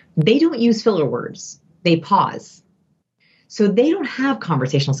 they don't use filler words. They pause. So they don't have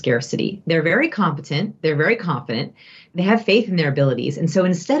conversational scarcity. They're very competent. They're very confident. They have faith in their abilities. And so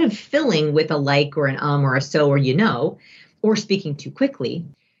instead of filling with a like or an or a so or or speaking too quickly,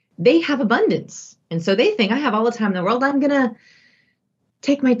 they have abundance. And so they think, I have all the time in the world. I'm going to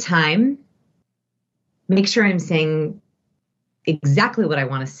take my time, make sure I'm saying exactly what I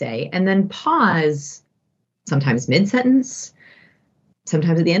want to say, and then pause, sometimes mid-sentence,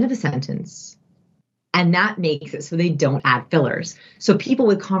 sometimes at the end of a sentence. And that makes it so they don't add fillers. So people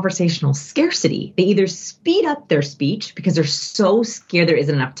with conversational scarcity, they either speed up their speech because they're so scared there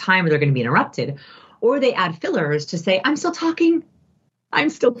isn't enough time or they're going to be interrupted, or they add fillers to say, I'm still talking. I'm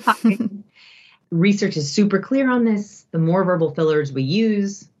still talking. Research is super clear on this. The more verbal fillers we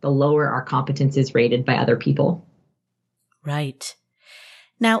use, the lower our competence is rated by other people. Right.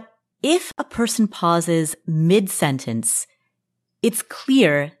 Now, if a person pauses mid-sentence, it's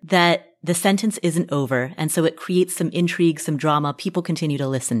clear that the sentence isn't over, and so it creates some intrigue, some drama. People continue to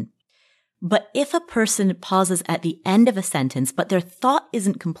listen. But if a person pauses at the end of a sentence, but their thought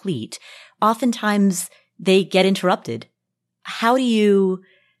isn't complete, oftentimes they get interrupted. How do you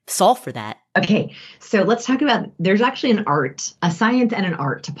solve for that? Okay, so let's talk about, there's actually an art, a science and an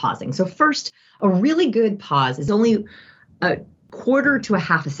art to pausing. So first, a really good pause is only a quarter to a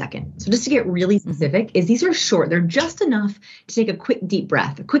half a second. So just to get really specific, is these are short. They're just enough to take a quick, deep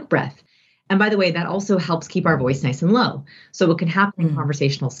breath, a quick breath. And by the way, that also helps keep our voice nice and low. So what can happen in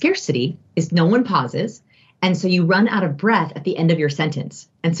conversational scarcity is no one pauses. And so you run out of breath at the end of your sentence.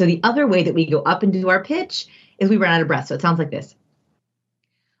 And so the other way that we go up into our pitch is we run out of breath. So it sounds like this.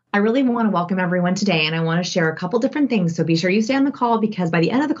 I really want to welcome everyone today, and I want to share a couple different things. So be sure you stay on the call, because by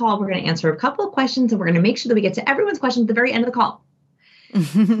the end of the call, we're going to answer a couple of questions, and we're going to make sure that we get to everyone's questions at the very end of the call.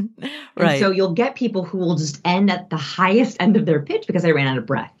 Right. And so you'll get people who will just end at the highest end of their pitch because they ran out of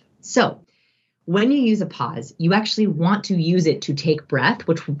breath. So when you use a pause, you actually want to use it to take breath,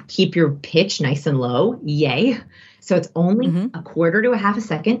 which will keep your pitch nice and low. Yay. So it's only a quarter to a half a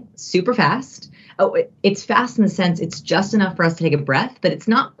second, super fast. Oh, it's fast in the sense it's just enough for us to take a breath, but it's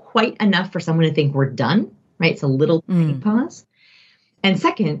not quite enough for someone to think we're done, right? It's a little tiny pause. And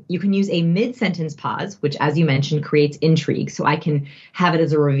second, you can use a mid-sentence pause, which, as you mentioned, creates intrigue. So I can have it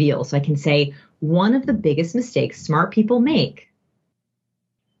as a reveal. So I can say, one of the biggest mistakes smart people make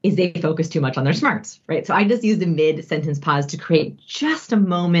is they focus too much on their smarts, right? So I just used a mid-sentence pause to create just a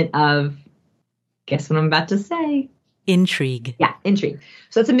moment of, guess what I'm about to say? Intrigue. Yeah, intrigue.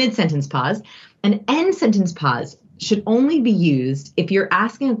 So that's a mid-sentence pause. An end sentence pause should only be used if you're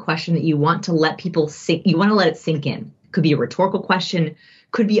asking a question that you want to let people sink, you want to let it sink in. Could be a rhetorical question,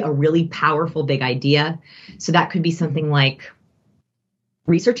 could be a really powerful big idea. So that could be something like,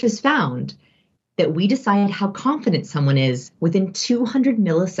 research has found that we decide how confident someone is within 200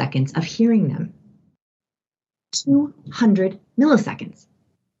 milliseconds of hearing them. 200 milliseconds.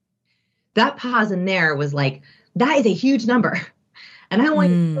 That pause in there was like, that is a huge number. And I want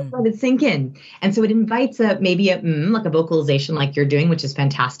you to let it sink in. And so it invites maybe like a vocalization like you're doing, which is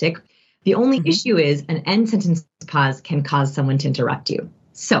fantastic. The only issue is an end sentence pause can cause someone to interrupt you.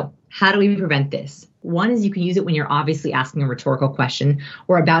 So how do we prevent this? One is you can use it when you're obviously asking a rhetorical question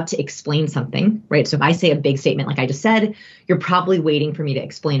or about to explain something, right? So if I say a big statement like I just said, you're probably waiting for me to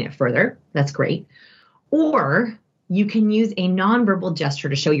explain it further. That's great. Or you can use a nonverbal gesture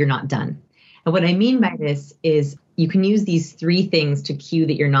to show you're not done. And what I mean by this is you can use these three things to cue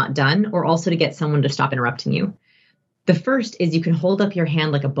that you're not done, or also to get someone to stop interrupting you. The first is you can hold up your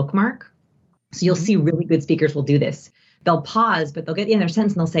hand like a bookmark. So you'll see really good speakers will do this. They'll pause, but they'll get the end of their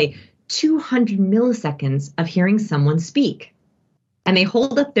sentence and they'll say 200 milliseconds of hearing someone speak. And they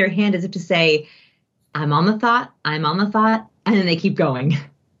hold up their hand as if to say, I'm on the thought, I'm on the thought, and then they keep going.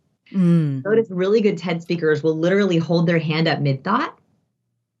 Notice really good TED speakers will literally hold their hand up mid-thought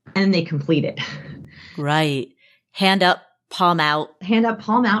and then they complete it. Right. Hand up, palm out. Hand up,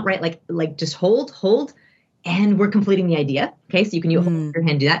 palm out, right? Like just hold, and we're completing the idea. Okay, so you can hold your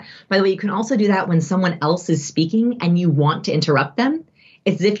hand, do that. By the way, you can also do that when someone else is speaking and you want to interrupt them.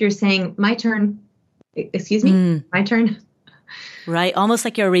 It's as if you're saying, my turn. Excuse me, my turn. Right. Almost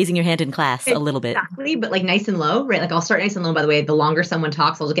like you're raising your hand in class a little bit. Exactly, but like nice and low, right? Like I'll start nice and low, by the way. The longer someone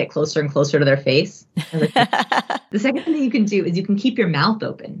talks, I'll just get closer and closer to their face. The second thing that you can do is you can keep your mouth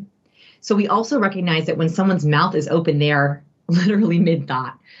open. So we also recognize that when someone's mouth is open, they are literally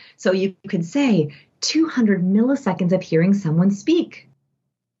mid-thought. So you could say 200 milliseconds of hearing someone speak.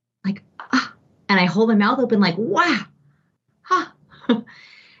 Like, and I hold my mouth open like, wow,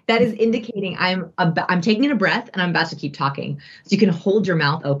 That is indicating I'm taking a breath and I'm about to keep talking. So you can hold your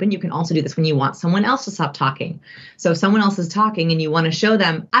mouth open. You can also do this when you want someone else to stop talking. So if someone else is talking and you want to show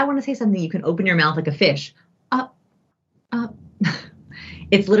them, I want to say something, you can open your mouth like a fish. Up, Uh,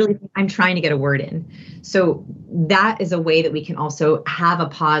 it's literally, I'm trying to get a word in. So that is a way that we can also have a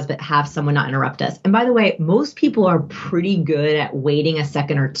pause, but have someone not interrupt us. And by the way, most people are pretty good at waiting a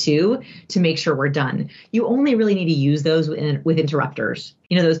second or two to make sure we're done. You only really need to use those with interrupters.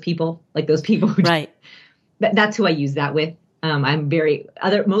 You know, those people, like those people. Right. That's who I use that with.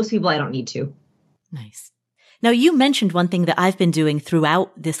 Most people I don't need to. Nice. Now, you mentioned one thing that I've been doing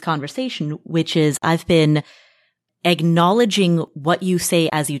throughout this conversation, which is I've been acknowledging what you say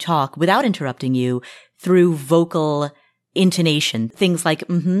as you talk without interrupting you through vocal intonation. Things like,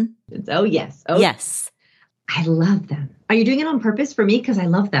 mm-hmm. Oh, yes. Oh, yes. I love them. Are you doing it on purpose for me? Because I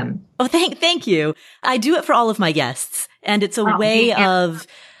love them. Oh, thank you. I do it for all of my guests. And it's a way of...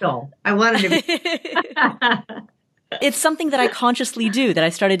 I wanted to be... It's something that I consciously do, that I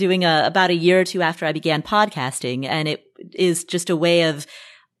started doing about a year or two after I began podcasting. And it is just a way of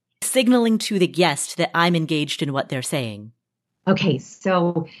signaling to the guest that I'm engaged in what they're saying. Okay,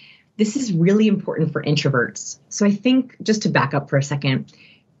 so this is really important for introverts. So I think, just to back up for a second,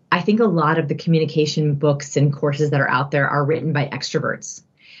 I think a lot of the communication books and courses that are out there are written by extroverts.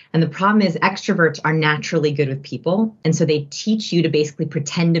 And the problem is extroverts are naturally good with people. And so they teach you to basically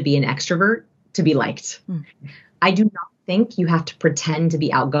pretend to be an extrovert to be liked. I do not think you have to pretend to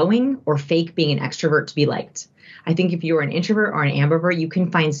be outgoing or fake being an extrovert to be liked. I think if you're an introvert or an ambivert, you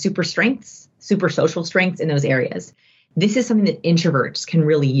can find super strengths, super social strengths in those areas. This is something that introverts can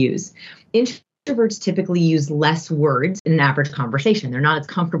really use. Introverts typically use less words in an average conversation. They're not as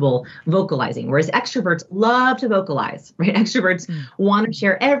comfortable vocalizing, whereas extroverts love to vocalize, right? Extroverts want to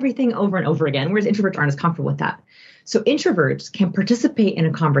share everything over and over again, whereas introverts aren't as comfortable with that. So introverts can participate in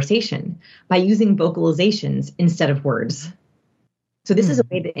a conversation by using vocalizations instead of words. So this is a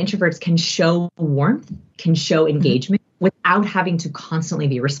way that introverts can show warmth, can show engagement without having to constantly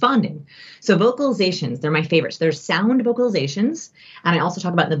be responding. So vocalizations, they're my favorites. There's sound vocalizations. And I also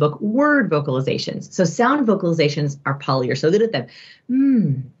talk about in the book word vocalizations. So sound vocalizations are Paula, you're so good at them.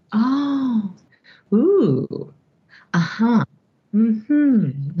 Oh, ooh, uh-huh.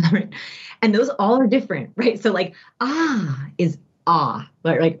 Mm-hmm. Right. And those all are different, right? So like, is ah,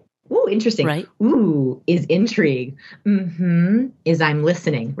 like, ooh, interesting. Right. Ooh, is intrigue. Is I'm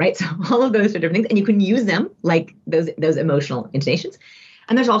listening, right? So all of those are different things. And you can use them like those emotional intonations.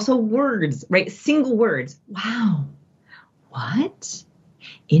 And there's also words, right? Single words. Wow. What?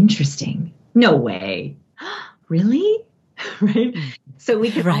 Interesting. No way. Really? Right? So we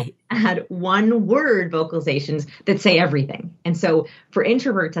can add one word vocalizations that say everything. And so for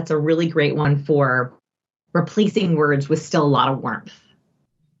introverts, that's a really great one for replacing words with still a lot of warmth.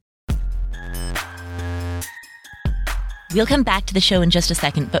 We'll come back to the show in just a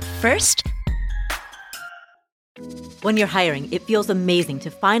second, but first, when you're hiring, it feels amazing to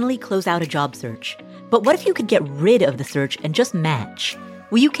finally close out a job search. But what if you could get rid of the search and just match?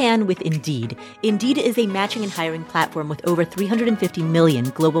 Well, you can with Indeed. Indeed is a matching and hiring platform with over 350 million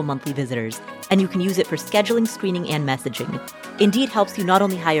global monthly visitors, and you can use it for scheduling, screening, and messaging. Indeed helps you not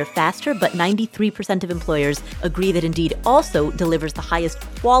only hire faster, but 93% of employers agree that Indeed also delivers the highest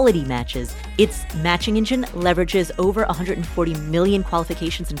quality matches. Its matching engine leverages over 140 million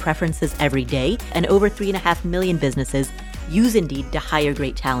qualifications and preferences every day, and over 3.5 million businesses use Indeed to hire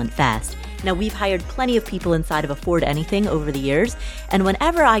great talent fast. Now, we've hired plenty of people inside of Afford Anything over the years, and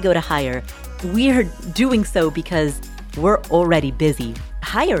whenever I go to hire, we're doing so because we're already busy.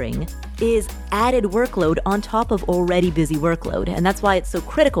 Hiring is added workload on top of already busy workload, and that's why it's so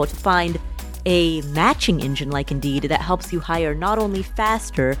critical to find a matching engine like Indeed that helps you hire not only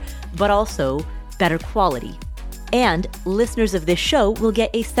faster, but also better quality. And listeners of this show will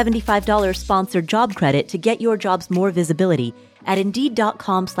get a $75 sponsored job credit to get your jobs more visibility at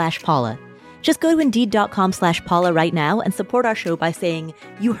Indeed.com/Paula. Just go to Indeed.com/Paula right now and support our show by saying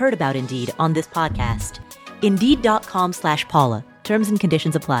you heard about Indeed on this podcast. Indeed.com/Paula. Terms and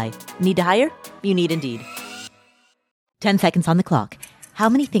conditions apply. Need to hire? You need Indeed. 10 seconds on the clock. How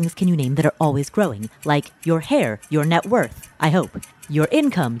many things can you name that are always growing? Like your hair, your net worth, I hope. Your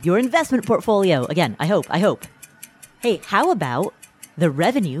income, your investment portfolio. Again, I hope. Hey, how about the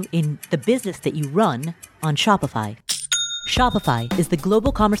revenue in the business that you run on Shopify? Shopify is the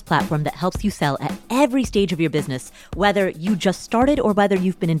global commerce platform that helps you sell at every stage of your business, whether you just started or whether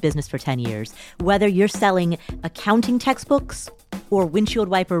you've been in business for 10 years, whether you're selling accounting textbooks or windshield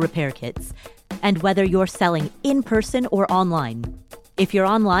wiper repair kits, and whether you're selling in person or online. If you're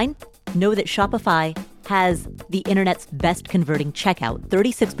online, know that Shopify has the internet's best converting checkout,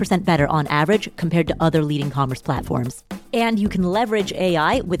 36% better on average compared to other leading commerce platforms. And you can leverage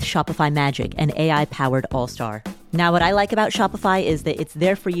AI with Shopify Magic, an AI-powered all-star. Now, what I like about Shopify is that it's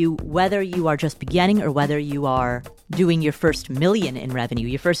there for you whether you are just beginning or whether you are doing your first million in revenue,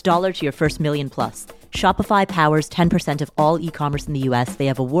 your first dollar to your first million plus. Shopify powers 10% of all e-commerce in the US. They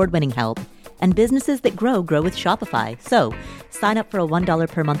have award-winning help. And businesses that grow with Shopify. So sign up for a $1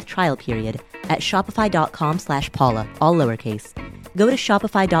 per month trial period at shopify.com/Paula, all lowercase. Go to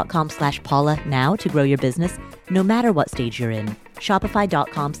shopify.com/Paula now to grow your business, no matter what stage you're in.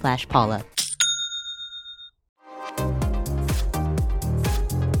 Shopify.com/Paula.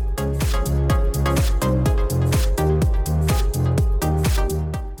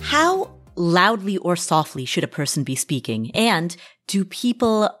 How loudly or softly should a person be speaking? And do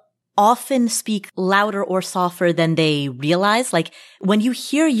people often speak louder or softer than they realize? Like when you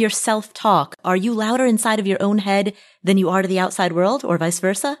hear yourself talk, are you louder inside of your own head than you are to the outside world, or vice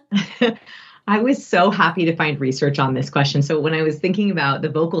versa? I was so happy to find research on this question. So when I was thinking about the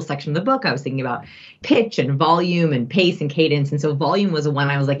vocal section of the book, I was thinking about pitch and volume and pace and cadence. And so volume was the one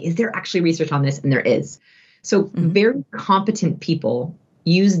I was like, is there actually research on this? And there is. So very competent people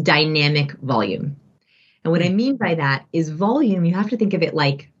use dynamic volume. And what I mean by that is volume, you have to think of it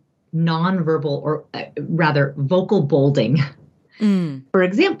like nonverbal, or rather vocal bolding. For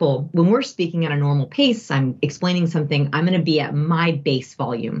example, when we're speaking at a normal pace, I'm explaining something, I'm going to be at my base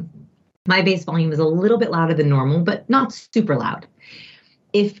volume. My base volume is a little bit louder than normal, but not super loud.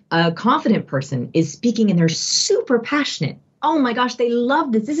 If a confident person is speaking and they're super passionate, oh my gosh, they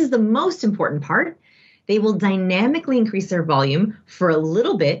love this. This is the most important part. They will dynamically increase their volume for a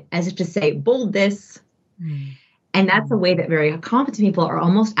little bit, as if to say, bold this. And that's a way that very competent people are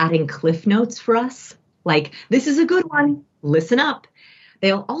almost adding cliff notes for us. Like, this is a good one. Listen up.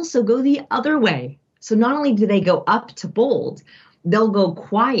 They'll also go the other way. So not only do they go up to bold, they'll go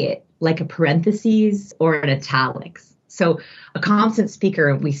quiet, like a parentheses or an italics. So a competent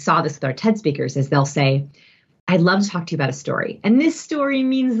speaker, we saw this with our TED speakers, is they'll say, I'd love to talk to you about a story. And this story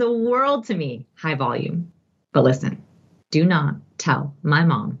means the world to me. High volume. But listen, do not tell my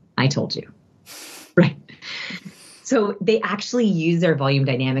mom I told you. Right. So they actually use their volume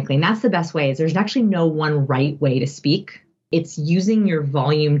dynamically. And that's the best way. Is there's actually no one right way to speak. It's using your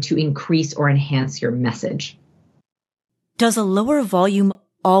volume to increase or enhance your message. Does a lower volume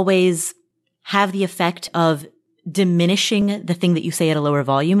always have the effect of diminishing the thing that you say at a lower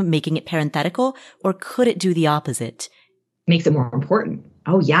volume, making it parenthetical, or could it do the opposite? Makes it more important.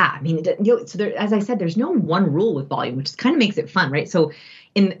 Oh, yeah. I mean, so there, as I said, there's no one rule with volume, which kind of makes it fun, right? So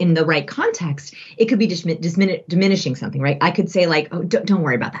in the right context, it could be diminishing something, right? I could say like, oh, don't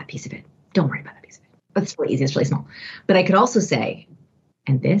worry about that piece of it. Don't worry about that piece of it. That's really easy. It's really small. But I could also say,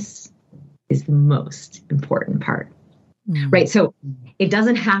 and this is the most important part, right? So it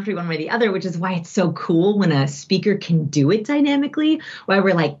doesn't have to be one way or the other, which is why it's so cool when a speaker can do it dynamically, why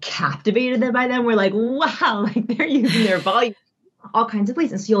we're like captivated by them. We're like, wow, like they're using their volume all kinds of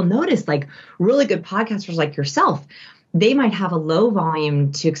ways. And so you'll notice like really good podcasters like yourself, they might have a low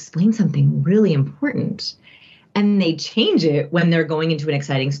volume to explain something really important. And they change it when they're going into an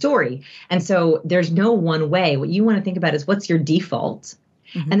exciting story. And so there's no one way. What you want to think about is what's your default?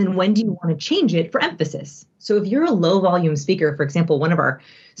 And then when do you want to change it for emphasis? So if you're a low volume speaker, for example, one of our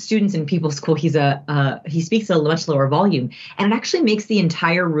students in People School, he speaks at a much lower volume, and it actually makes the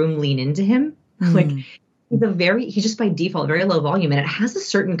entire room lean into him. Like he's just by default very low volume, and it has a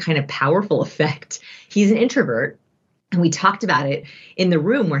certain kind of powerful effect. He's an introvert. And we talked about it in the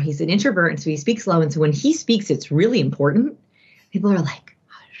room where he's an introvert. And so he speaks low. And so when he speaks, it's really important. People are like,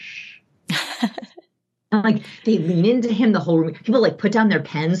 hush. And like they lean into him, the whole room. People like put down their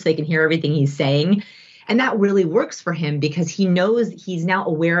pens so they can hear everything he's saying. And that really works for him because he knows he's now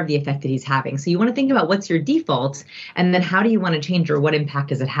aware of the effect that he's having. So you want to think about what's your default and then how do you want to change or what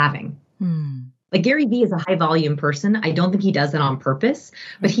impact is it having? Like Gary Vee is a high volume person. I don't think he does that on purpose,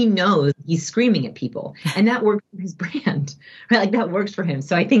 but he knows he's screaming at people and that works for his brand, right? Like that works for him.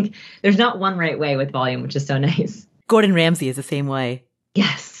 So I think there's not one right way with volume, which is so nice. Gordon Ramsay is the same way.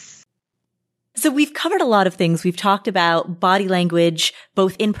 Yes. So we've covered a lot of things. We've talked about body language,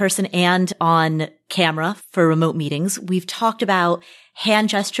 both in person and on camera for remote meetings. We've talked about hand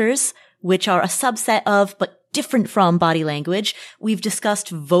gestures, which are a subset of, but different from body language. We've discussed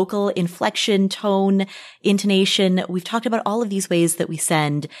vocal inflection, tone, intonation. We've talked about all of these ways that we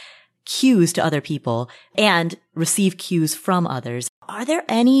send cues to other people and receive cues from others. Are there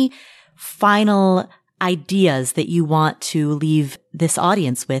any final ideas that you want to leave this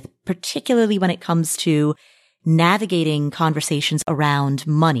audience with, particularly when it comes to navigating conversations around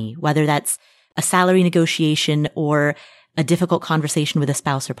money, whether that's a salary negotiation or a difficult conversation with a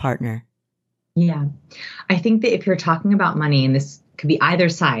spouse or partner? Yeah. I think that if you're talking about money, and this could be either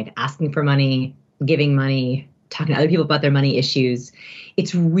side, asking for money, giving money, talking to other people about their money issues,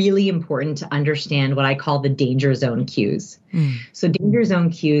 it's really important to understand what I call the danger zone cues. So danger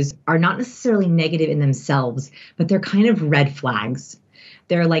zone cues are not necessarily negative in themselves, but they're kind of red flags.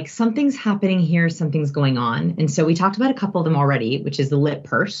 They're like, something's happening here, something's going on. And so we talked about a couple of them already, which is the lip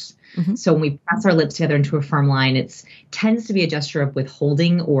purse. So when we press our lips together into a firm line, it tends to be a gesture of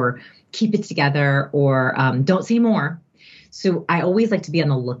withholding or keep it together or don't say more. So I always like to be on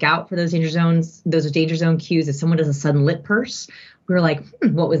the lookout for those danger zones. Those are danger zone cues. If someone does a sudden lip purse, we're like,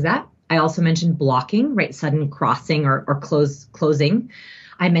 what was that? I also mentioned blocking, right? Sudden crossing or closing.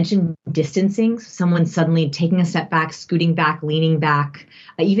 I mentioned distancing, someone suddenly taking a step back, scooting back, leaning back,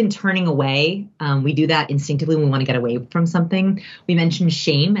 even turning away. We do that instinctively when we want to get away from something. We mentioned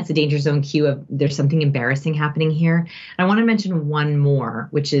shame as a danger zone cue of there's something embarrassing happening here. And I want to mention one more,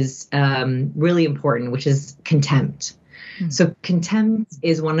 which is really important, which is contempt. So contempt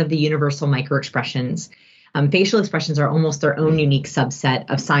is one of the universal microexpressions. Facial expressions are almost their own unique subset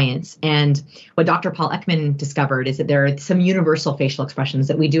of science. And what Dr. Paul Ekman discovered is that there are some universal facial expressions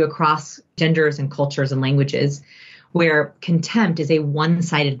that we do across genders and cultures and languages, where contempt is a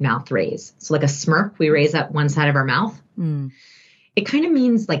one-sided mouth raise. So like a smirk, we raise up one side of our mouth. It kind of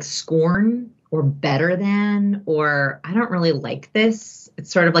means like scorn or better than, or I don't really like this.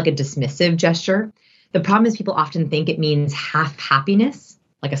 It's sort of like a dismissive gesture. The problem is people often think it means half happiness,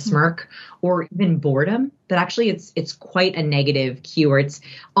 like a smirk, or even boredom, but actually it's quite a negative cue, or it's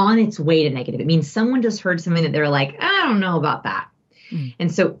on its way to negative. It means someone just heard something that they're like, I don't know about that. And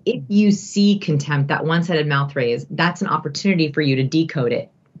so if you see contempt, that one-sided mouth raise, that's an opportunity for you to decode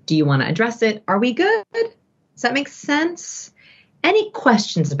it. Do you want to address it? Are we good? Does that make sense? Any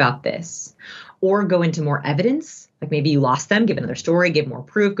questions about this? Or go into more evidence, like maybe you lost them, give another story, give more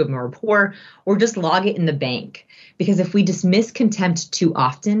proof, give more rapport, or just log it in the bank. Because if we dismiss contempt too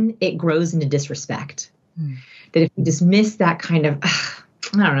often, it grows into disrespect. That if we dismiss that kind of,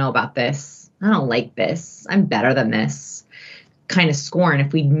 I don't know about this, I don't like this, I'm better than this kind of scorn,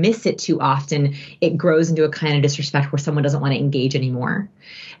 if we miss it too often, it grows into a kind of disrespect where someone doesn't want to engage anymore.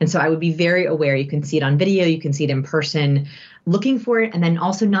 And so I would be very aware. You can see it on video, you can see it in person, looking for it, and then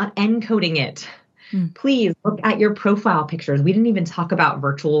also not encoding it. Please look at your profile pictures. We didn't even talk about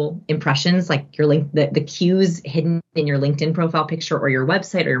virtual impressions, like your link, the cues hidden in your LinkedIn profile picture or your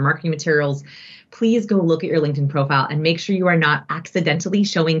website or your marketing materials. Please go look at your LinkedIn profile and make sure you are not accidentally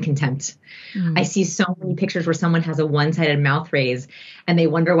showing contempt. I see so many pictures where someone has a one-sided mouth raise and they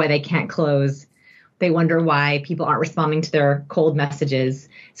wonder why they can't close. They wonder why people aren't responding to their cold messages.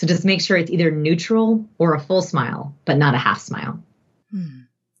 So just make sure it's either neutral or a full smile, but not a half smile.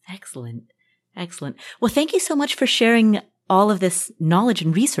 Excellent. Excellent. Well, thank you so much for sharing all of this knowledge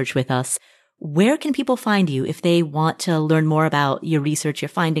and research with us. Where can people find you if they want to learn more about your research, your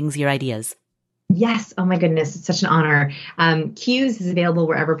findings, your ideas? Yes. Oh my goodness. It's such an honor. Cues is available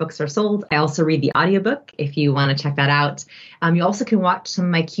wherever books are sold. I also read the audiobook if you want to check that out. You also can watch some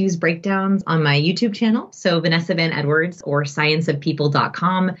of my Cues breakdowns on my YouTube channel. So Vanessa Van Edwards or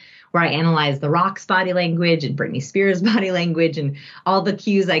scienceofpeople.com, where I analyze The Rock's body language and Britney Spears' body language and all the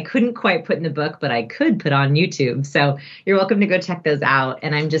cues I couldn't quite put in the book, but I could put on YouTube. So you're welcome to go check those out.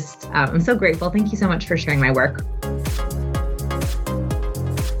 And I'm so grateful. Thank you so much for sharing my work.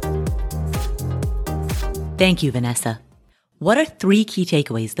 Thank you, Vanessa. What are 3 key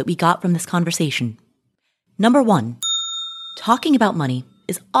takeaways that we got from this conversation? Number 1, talking about money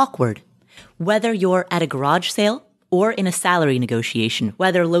is awkward. Whether you're at a garage sale or in a salary negotiation,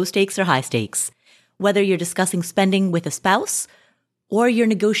 whether low stakes or high stakes, whether you're discussing spending with a spouse or you're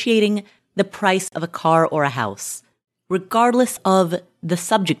negotiating the price of a car or a house. Regardless of the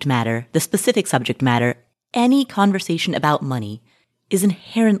subject matter, the specific subject matter, any conversation about money is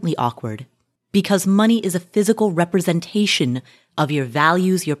inherently awkward because money is a physical representation of your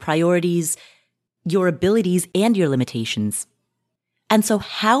values, your priorities, your abilities, and your limitations. And so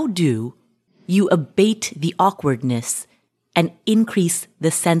how do you abate the awkwardness and increase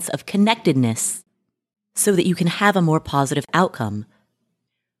the sense of connectedness so that you can have a more positive outcome?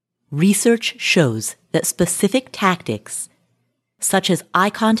 Research shows that specific tactics, such as eye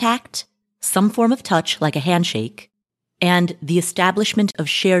contact, some form of touch like a handshake, and the establishment of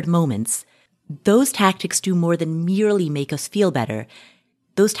shared moments, those tactics do more than merely make us feel better.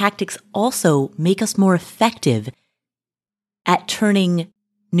 Those tactics also make us more effective at turning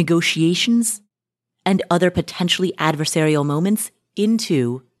negotiations and other potentially adversarial moments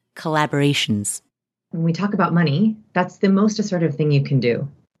into collaborations. When we talk about money, that's the most assertive thing you can do.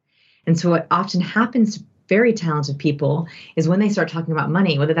 And so what often happens to very talented people is when they start talking about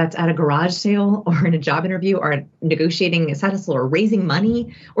money, whether that's at a garage sale or in a job interview or negotiating a status or raising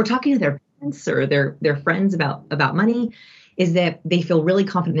money or talking to their clients or their friends about money is that they feel really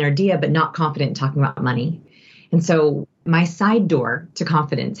confident in their idea, but not confident in talking about money. And so my side door to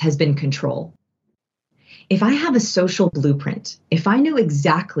confidence has been control. If I have a social blueprint, if I know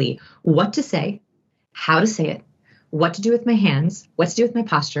exactly what to say, how to say it, what to do with my hands, what to do with my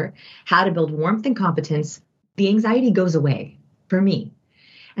posture, how to build warmth and competence, the anxiety goes away for me.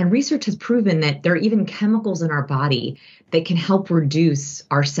 And research has proven that there are even chemicals in our body that can help reduce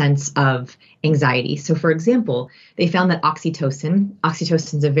our sense of anxiety. So for example, they found that oxytocin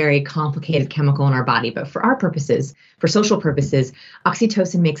is a very complicated chemical in our body, but for our purposes, for social purposes,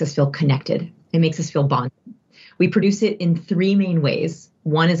 oxytocin makes us feel connected. It makes us feel bonded. We produce it in three main ways.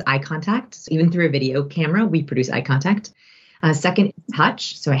 One is eye contact. So even through a video camera, we produce eye contact. Second is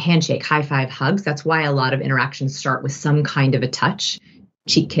touch. So a handshake, high five, hugs. That's why a lot of interactions start with some kind of a touch,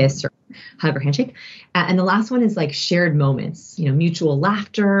 cheek kiss or hug or handshake. And the last one is like shared moments, mutual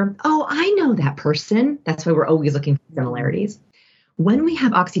laughter. Oh, I know that person. That's why we're always looking for similarities. When we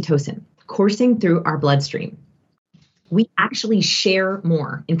have oxytocin coursing through our bloodstream, we actually share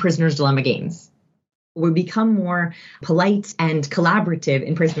more in Prisoner's Dilemma games. We become more polite and collaborative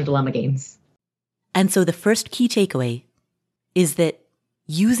in Prisoner's Dilemma games. And so the first key takeaway is that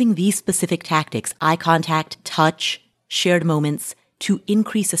using these specific tactics, eye contact, touch, shared moments, to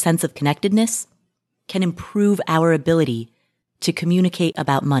increase a sense of connectedness can improve our ability to communicate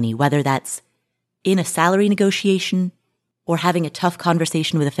about money, whether that's in a salary negotiation or having a tough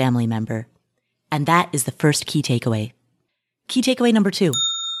conversation with a family member. And that is the first key takeaway. Key takeaway number 2.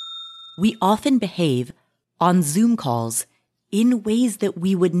 We often behave on Zoom calls in ways that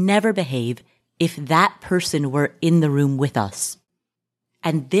we would never behave if that person were in the room with us.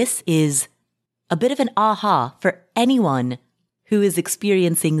 And this is a bit of an aha for anyone who is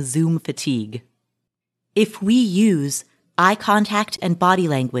experiencing Zoom fatigue. If we use eye contact and body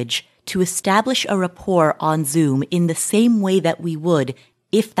language to establish a rapport on Zoom in the same way that we would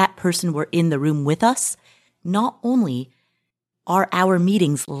if that person were in the room with us, not only are our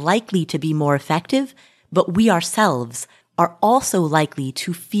meetings likely to be more effective, but we ourselves are also likely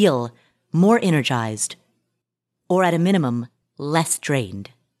to feel more energized, or at a minimum, less drained.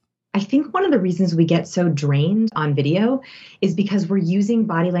 I think one of the reasons we get so drained on video is because we're using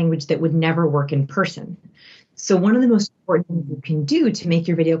body language that would never work in person. So one of the most important things you can do to make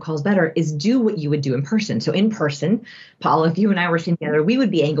your video calls better is do what you would do in person. So in person, Paul, if you and I were sitting together, we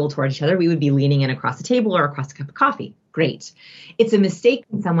would be angled towards each other. We would be leaning in across the table or across a cup of coffee. Great. It's a mistake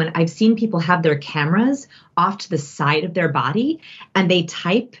when I've seen people have their cameras off to the side of their body and they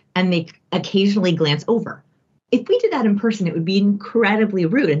type and they occasionally glance over. If we did that in person, it would be incredibly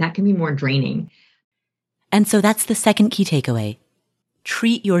rude and that can be more draining. And so that's the second key takeaway.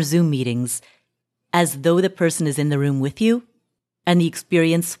 Treat your Zoom meetings as though the person is in the room with you, and the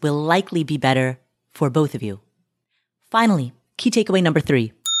experience will likely be better for both of you. Finally, key takeaway number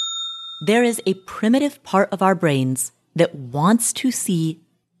 3. There is a primitive part of our brains that wants to see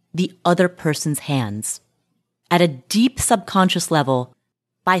the other person's hands. At a deep subconscious level,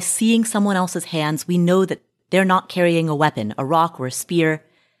 by seeing someone else's hands, we know that they're not carrying a weapon, a rock or a spear.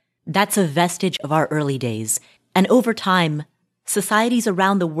 That's a vestige of our early days. And over time, societies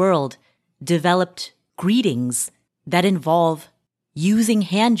around the world developed greetings that involve using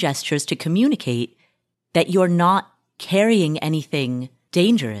hand gestures to communicate that you're not carrying anything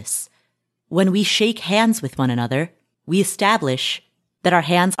dangerous. When we shake hands with one another, we establish that our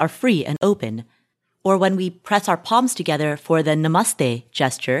hands are free and open. Or when we press our palms together for the namaste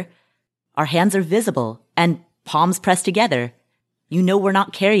gesture, our hands are visible and palms pressed together. You know we're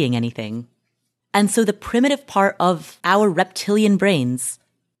not carrying anything. And so the primitive part of our reptilian brains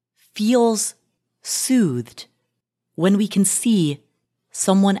feels soothed when we can see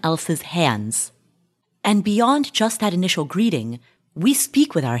someone else's hands. And beyond just that initial greeting, we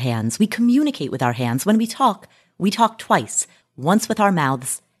speak with our hands, we communicate with our hands. When we talk twice, once with our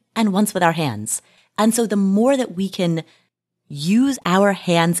mouths and once with our hands. And so the more that we can use our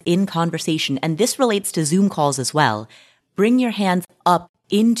hands in conversation, and this relates to Zoom calls as well, bring your hands up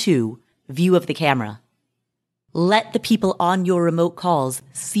into view of the camera. Let the people on your remote calls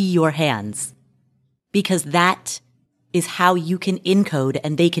see your hands, because that is how you can encode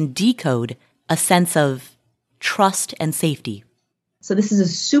and they can decode a sense of trust and safety. So this is a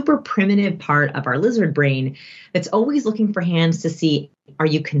super primitive part of our lizard brain that's always looking for hands to see, are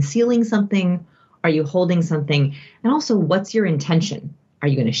you concealing something? Are you holding something? And also, what's your intention? Are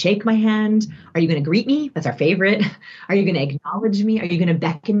you going to shake my hand? Are you going to greet me? That's our favorite. Are you going to acknowledge me? Are you going to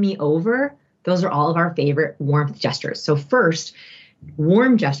beckon me over? Those are all of our favorite warmth gestures. So first,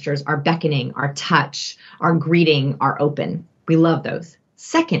 warm gestures are beckoning, our touch, our greeting, our open. We love those.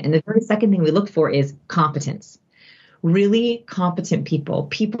 Second, and the very second thing we look for is competence. Really competent people,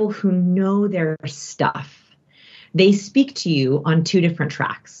 people who know their stuff. They speak to you on two different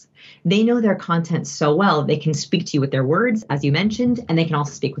tracks. They know their content so well, they can speak to you with their words, as you mentioned, and they can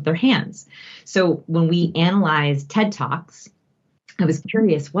also speak with their hands. So when we analyze TED Talks, I was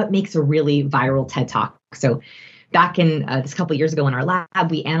curious, what makes a really viral TED Talk? So back in this couple of years ago in our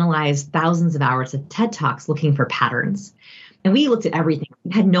lab, we analyzed thousands of hours of TED Talks looking for patterns. And we looked at everything.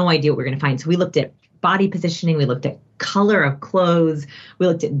 We had no idea what we were going to find. So we looked at body positioning. We looked at color of clothes. We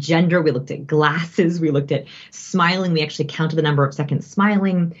looked at gender. We looked at glasses. We looked at smiling. We actually counted the number of seconds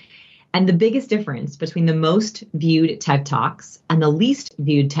smiling. And the biggest difference between the most viewed TED Talks and the least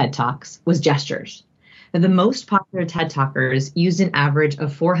viewed TED Talks was gestures. Now, the most popular TED Talkers used an average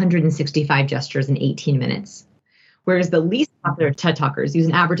of 465 gestures in 18 minutes, whereas the least popular TED Talkers use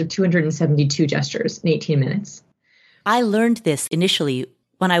an average of 272 gestures in 18 minutes. I learned this initially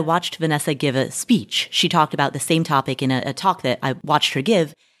when I watched Vanessa give a speech. She talked about the same topic in a talk that I watched her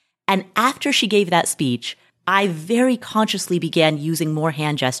give. And after she gave that speech, I very consciously began using more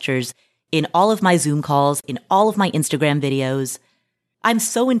hand gestures in all of my Zoom calls, in all of my Instagram videos. I'm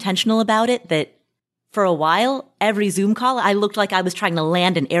so intentional about it that for a while, every Zoom call, I looked like I was trying to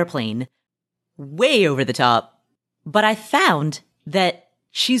land an airplane. Way over the top. But I found that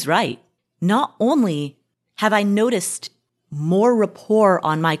she's right. Not only have I noticed more rapport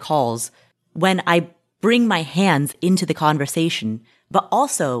on my calls when I bring my hands into the conversation, but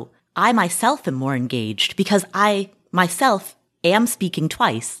also I myself am more engaged because I myself am speaking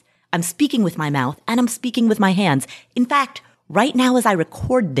twice. I'm speaking with my mouth and I'm speaking with my hands. In fact, right now as I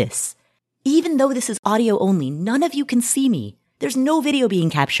record this, even though this is audio only, none of you can see me. There's no video being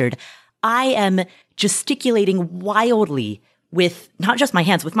captured. I am gesticulating wildly with not just my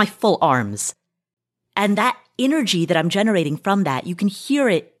hands, with my full arms. And that energy that I'm generating from that, you can hear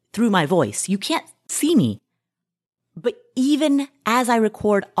it through my voice. You can't see me. But even as I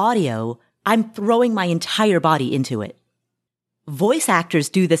record audio, I'm throwing my entire body into it. Voice actors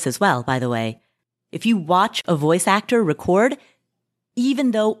do this as well, by the way. If you watch a voice actor record,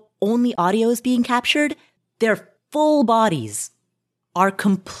 even though only audio is being captured, their full bodies are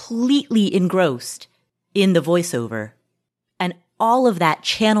completely engrossed in the voiceover. And all of that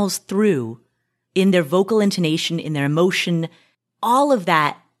channels through in their vocal intonation, in their emotion. All of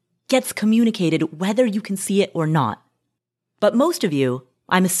that gets communicated whether you can see it or not. But most of you,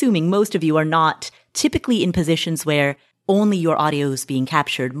 I'm assuming most of you are not typically in positions where only your audio is being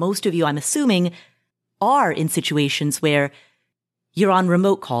captured. Most of you, I'm assuming, are in situations where you're on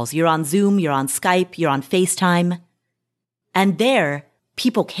remote calls, you're on Zoom, you're on Skype, you're on FaceTime. And there,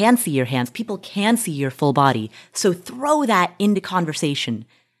 people can see your hands, people can see your full body. So throw that into conversation.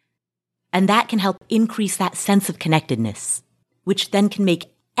 And that can help increase that sense of connectedness, which then can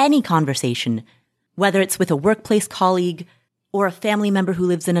make any conversation, whether it's with a workplace colleague or a family member who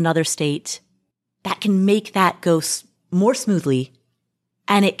lives in another state, that can make that go more smoothly,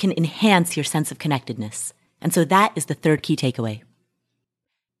 and it can enhance your sense of connectedness. And so that is the third key takeaway.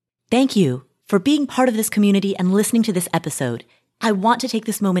 Thank you for being part of this community and listening to this episode. I want to take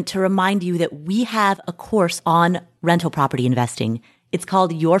this moment to remind you that we have a course on rental property investing. It's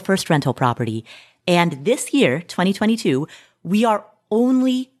called Your First Rental Property. And this year, 2022, we are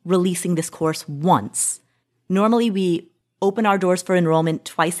only releasing this course once. Normally, we open our doors for enrollment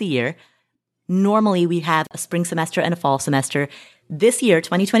twice a year. Normally, we have a spring semester and a fall semester. This year,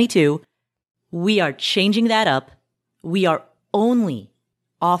 2022, we are changing that up. We are only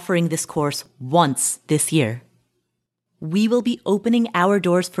offering this course once this year. We will be opening our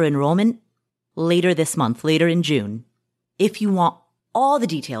doors for enrollment later this month, later in June. If you want all the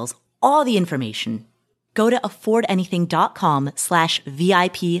details, all the information, go to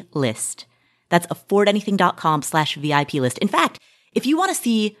affordanything.com/VIP list. That's affordanything.com/VIP list. In fact, if you want to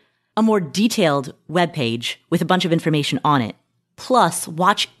see a more detailed webpage with a bunch of information on it, plus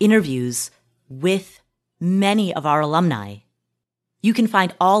watch interviews with many of our alumni, you can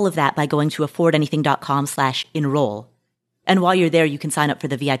find all of that by going to affordanything.com/enroll. And while you're there, you can sign up for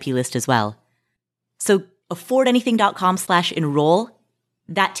the VIP list as well. So affordanything.com/enroll,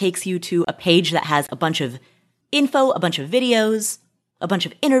 that takes you to a page that has a bunch of info, a bunch of videos, a bunch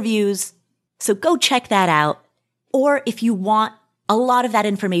of interviews. So go check that out. Or if you want a lot of that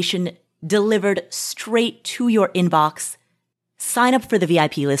information delivered straight to your inbox, sign up for the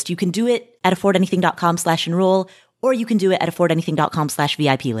VIP list. You can do it at affordanything.com/enroll, or you can do it at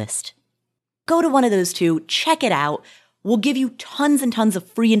affordanything.com/VIP list. Go to one of those two, check it out. We'll give you tons and tons of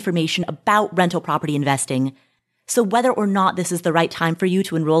free information about rental property investing. So whether or not this is the right time for you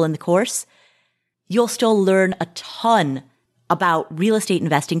to enroll in the course, you'll still learn a ton about real estate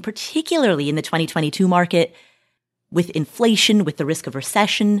investing, particularly in the 2022 market, with inflation, with the risk of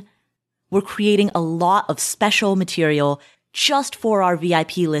recession. We're creating a lot of special material just for our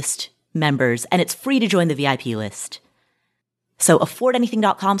VIP list members, and it's free to join the VIP list. So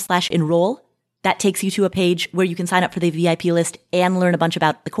affordanything.com/enroll. That takes you to a page where you can sign up for the VIP list and learn a bunch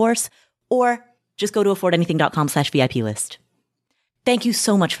about the course, or just go to affordanything.com/VIP list. Thank you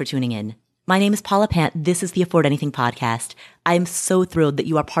so much for tuning in. My name is Paula Pant. This is the Afford Anything podcast. I am so thrilled that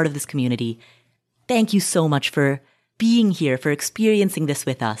you are part of this community. Thank you so much for being here, for experiencing this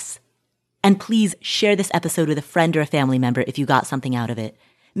with us. And please share this episode with a friend or a family member if you got something out of it.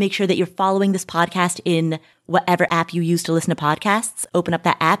 Make sure that you're following this podcast in whatever app you use to listen to podcasts. Open up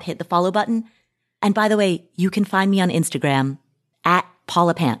that app, hit the follow button. And by the way, you can find me on Instagram at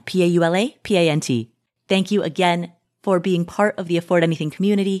Paula Pant, PaulaPant. Thank you again for being part of the Afford Anything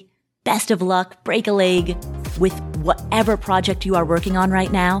community. Best of luck, break a leg with whatever project you are working on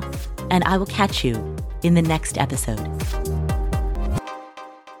right now. And I will catch you in the next episode.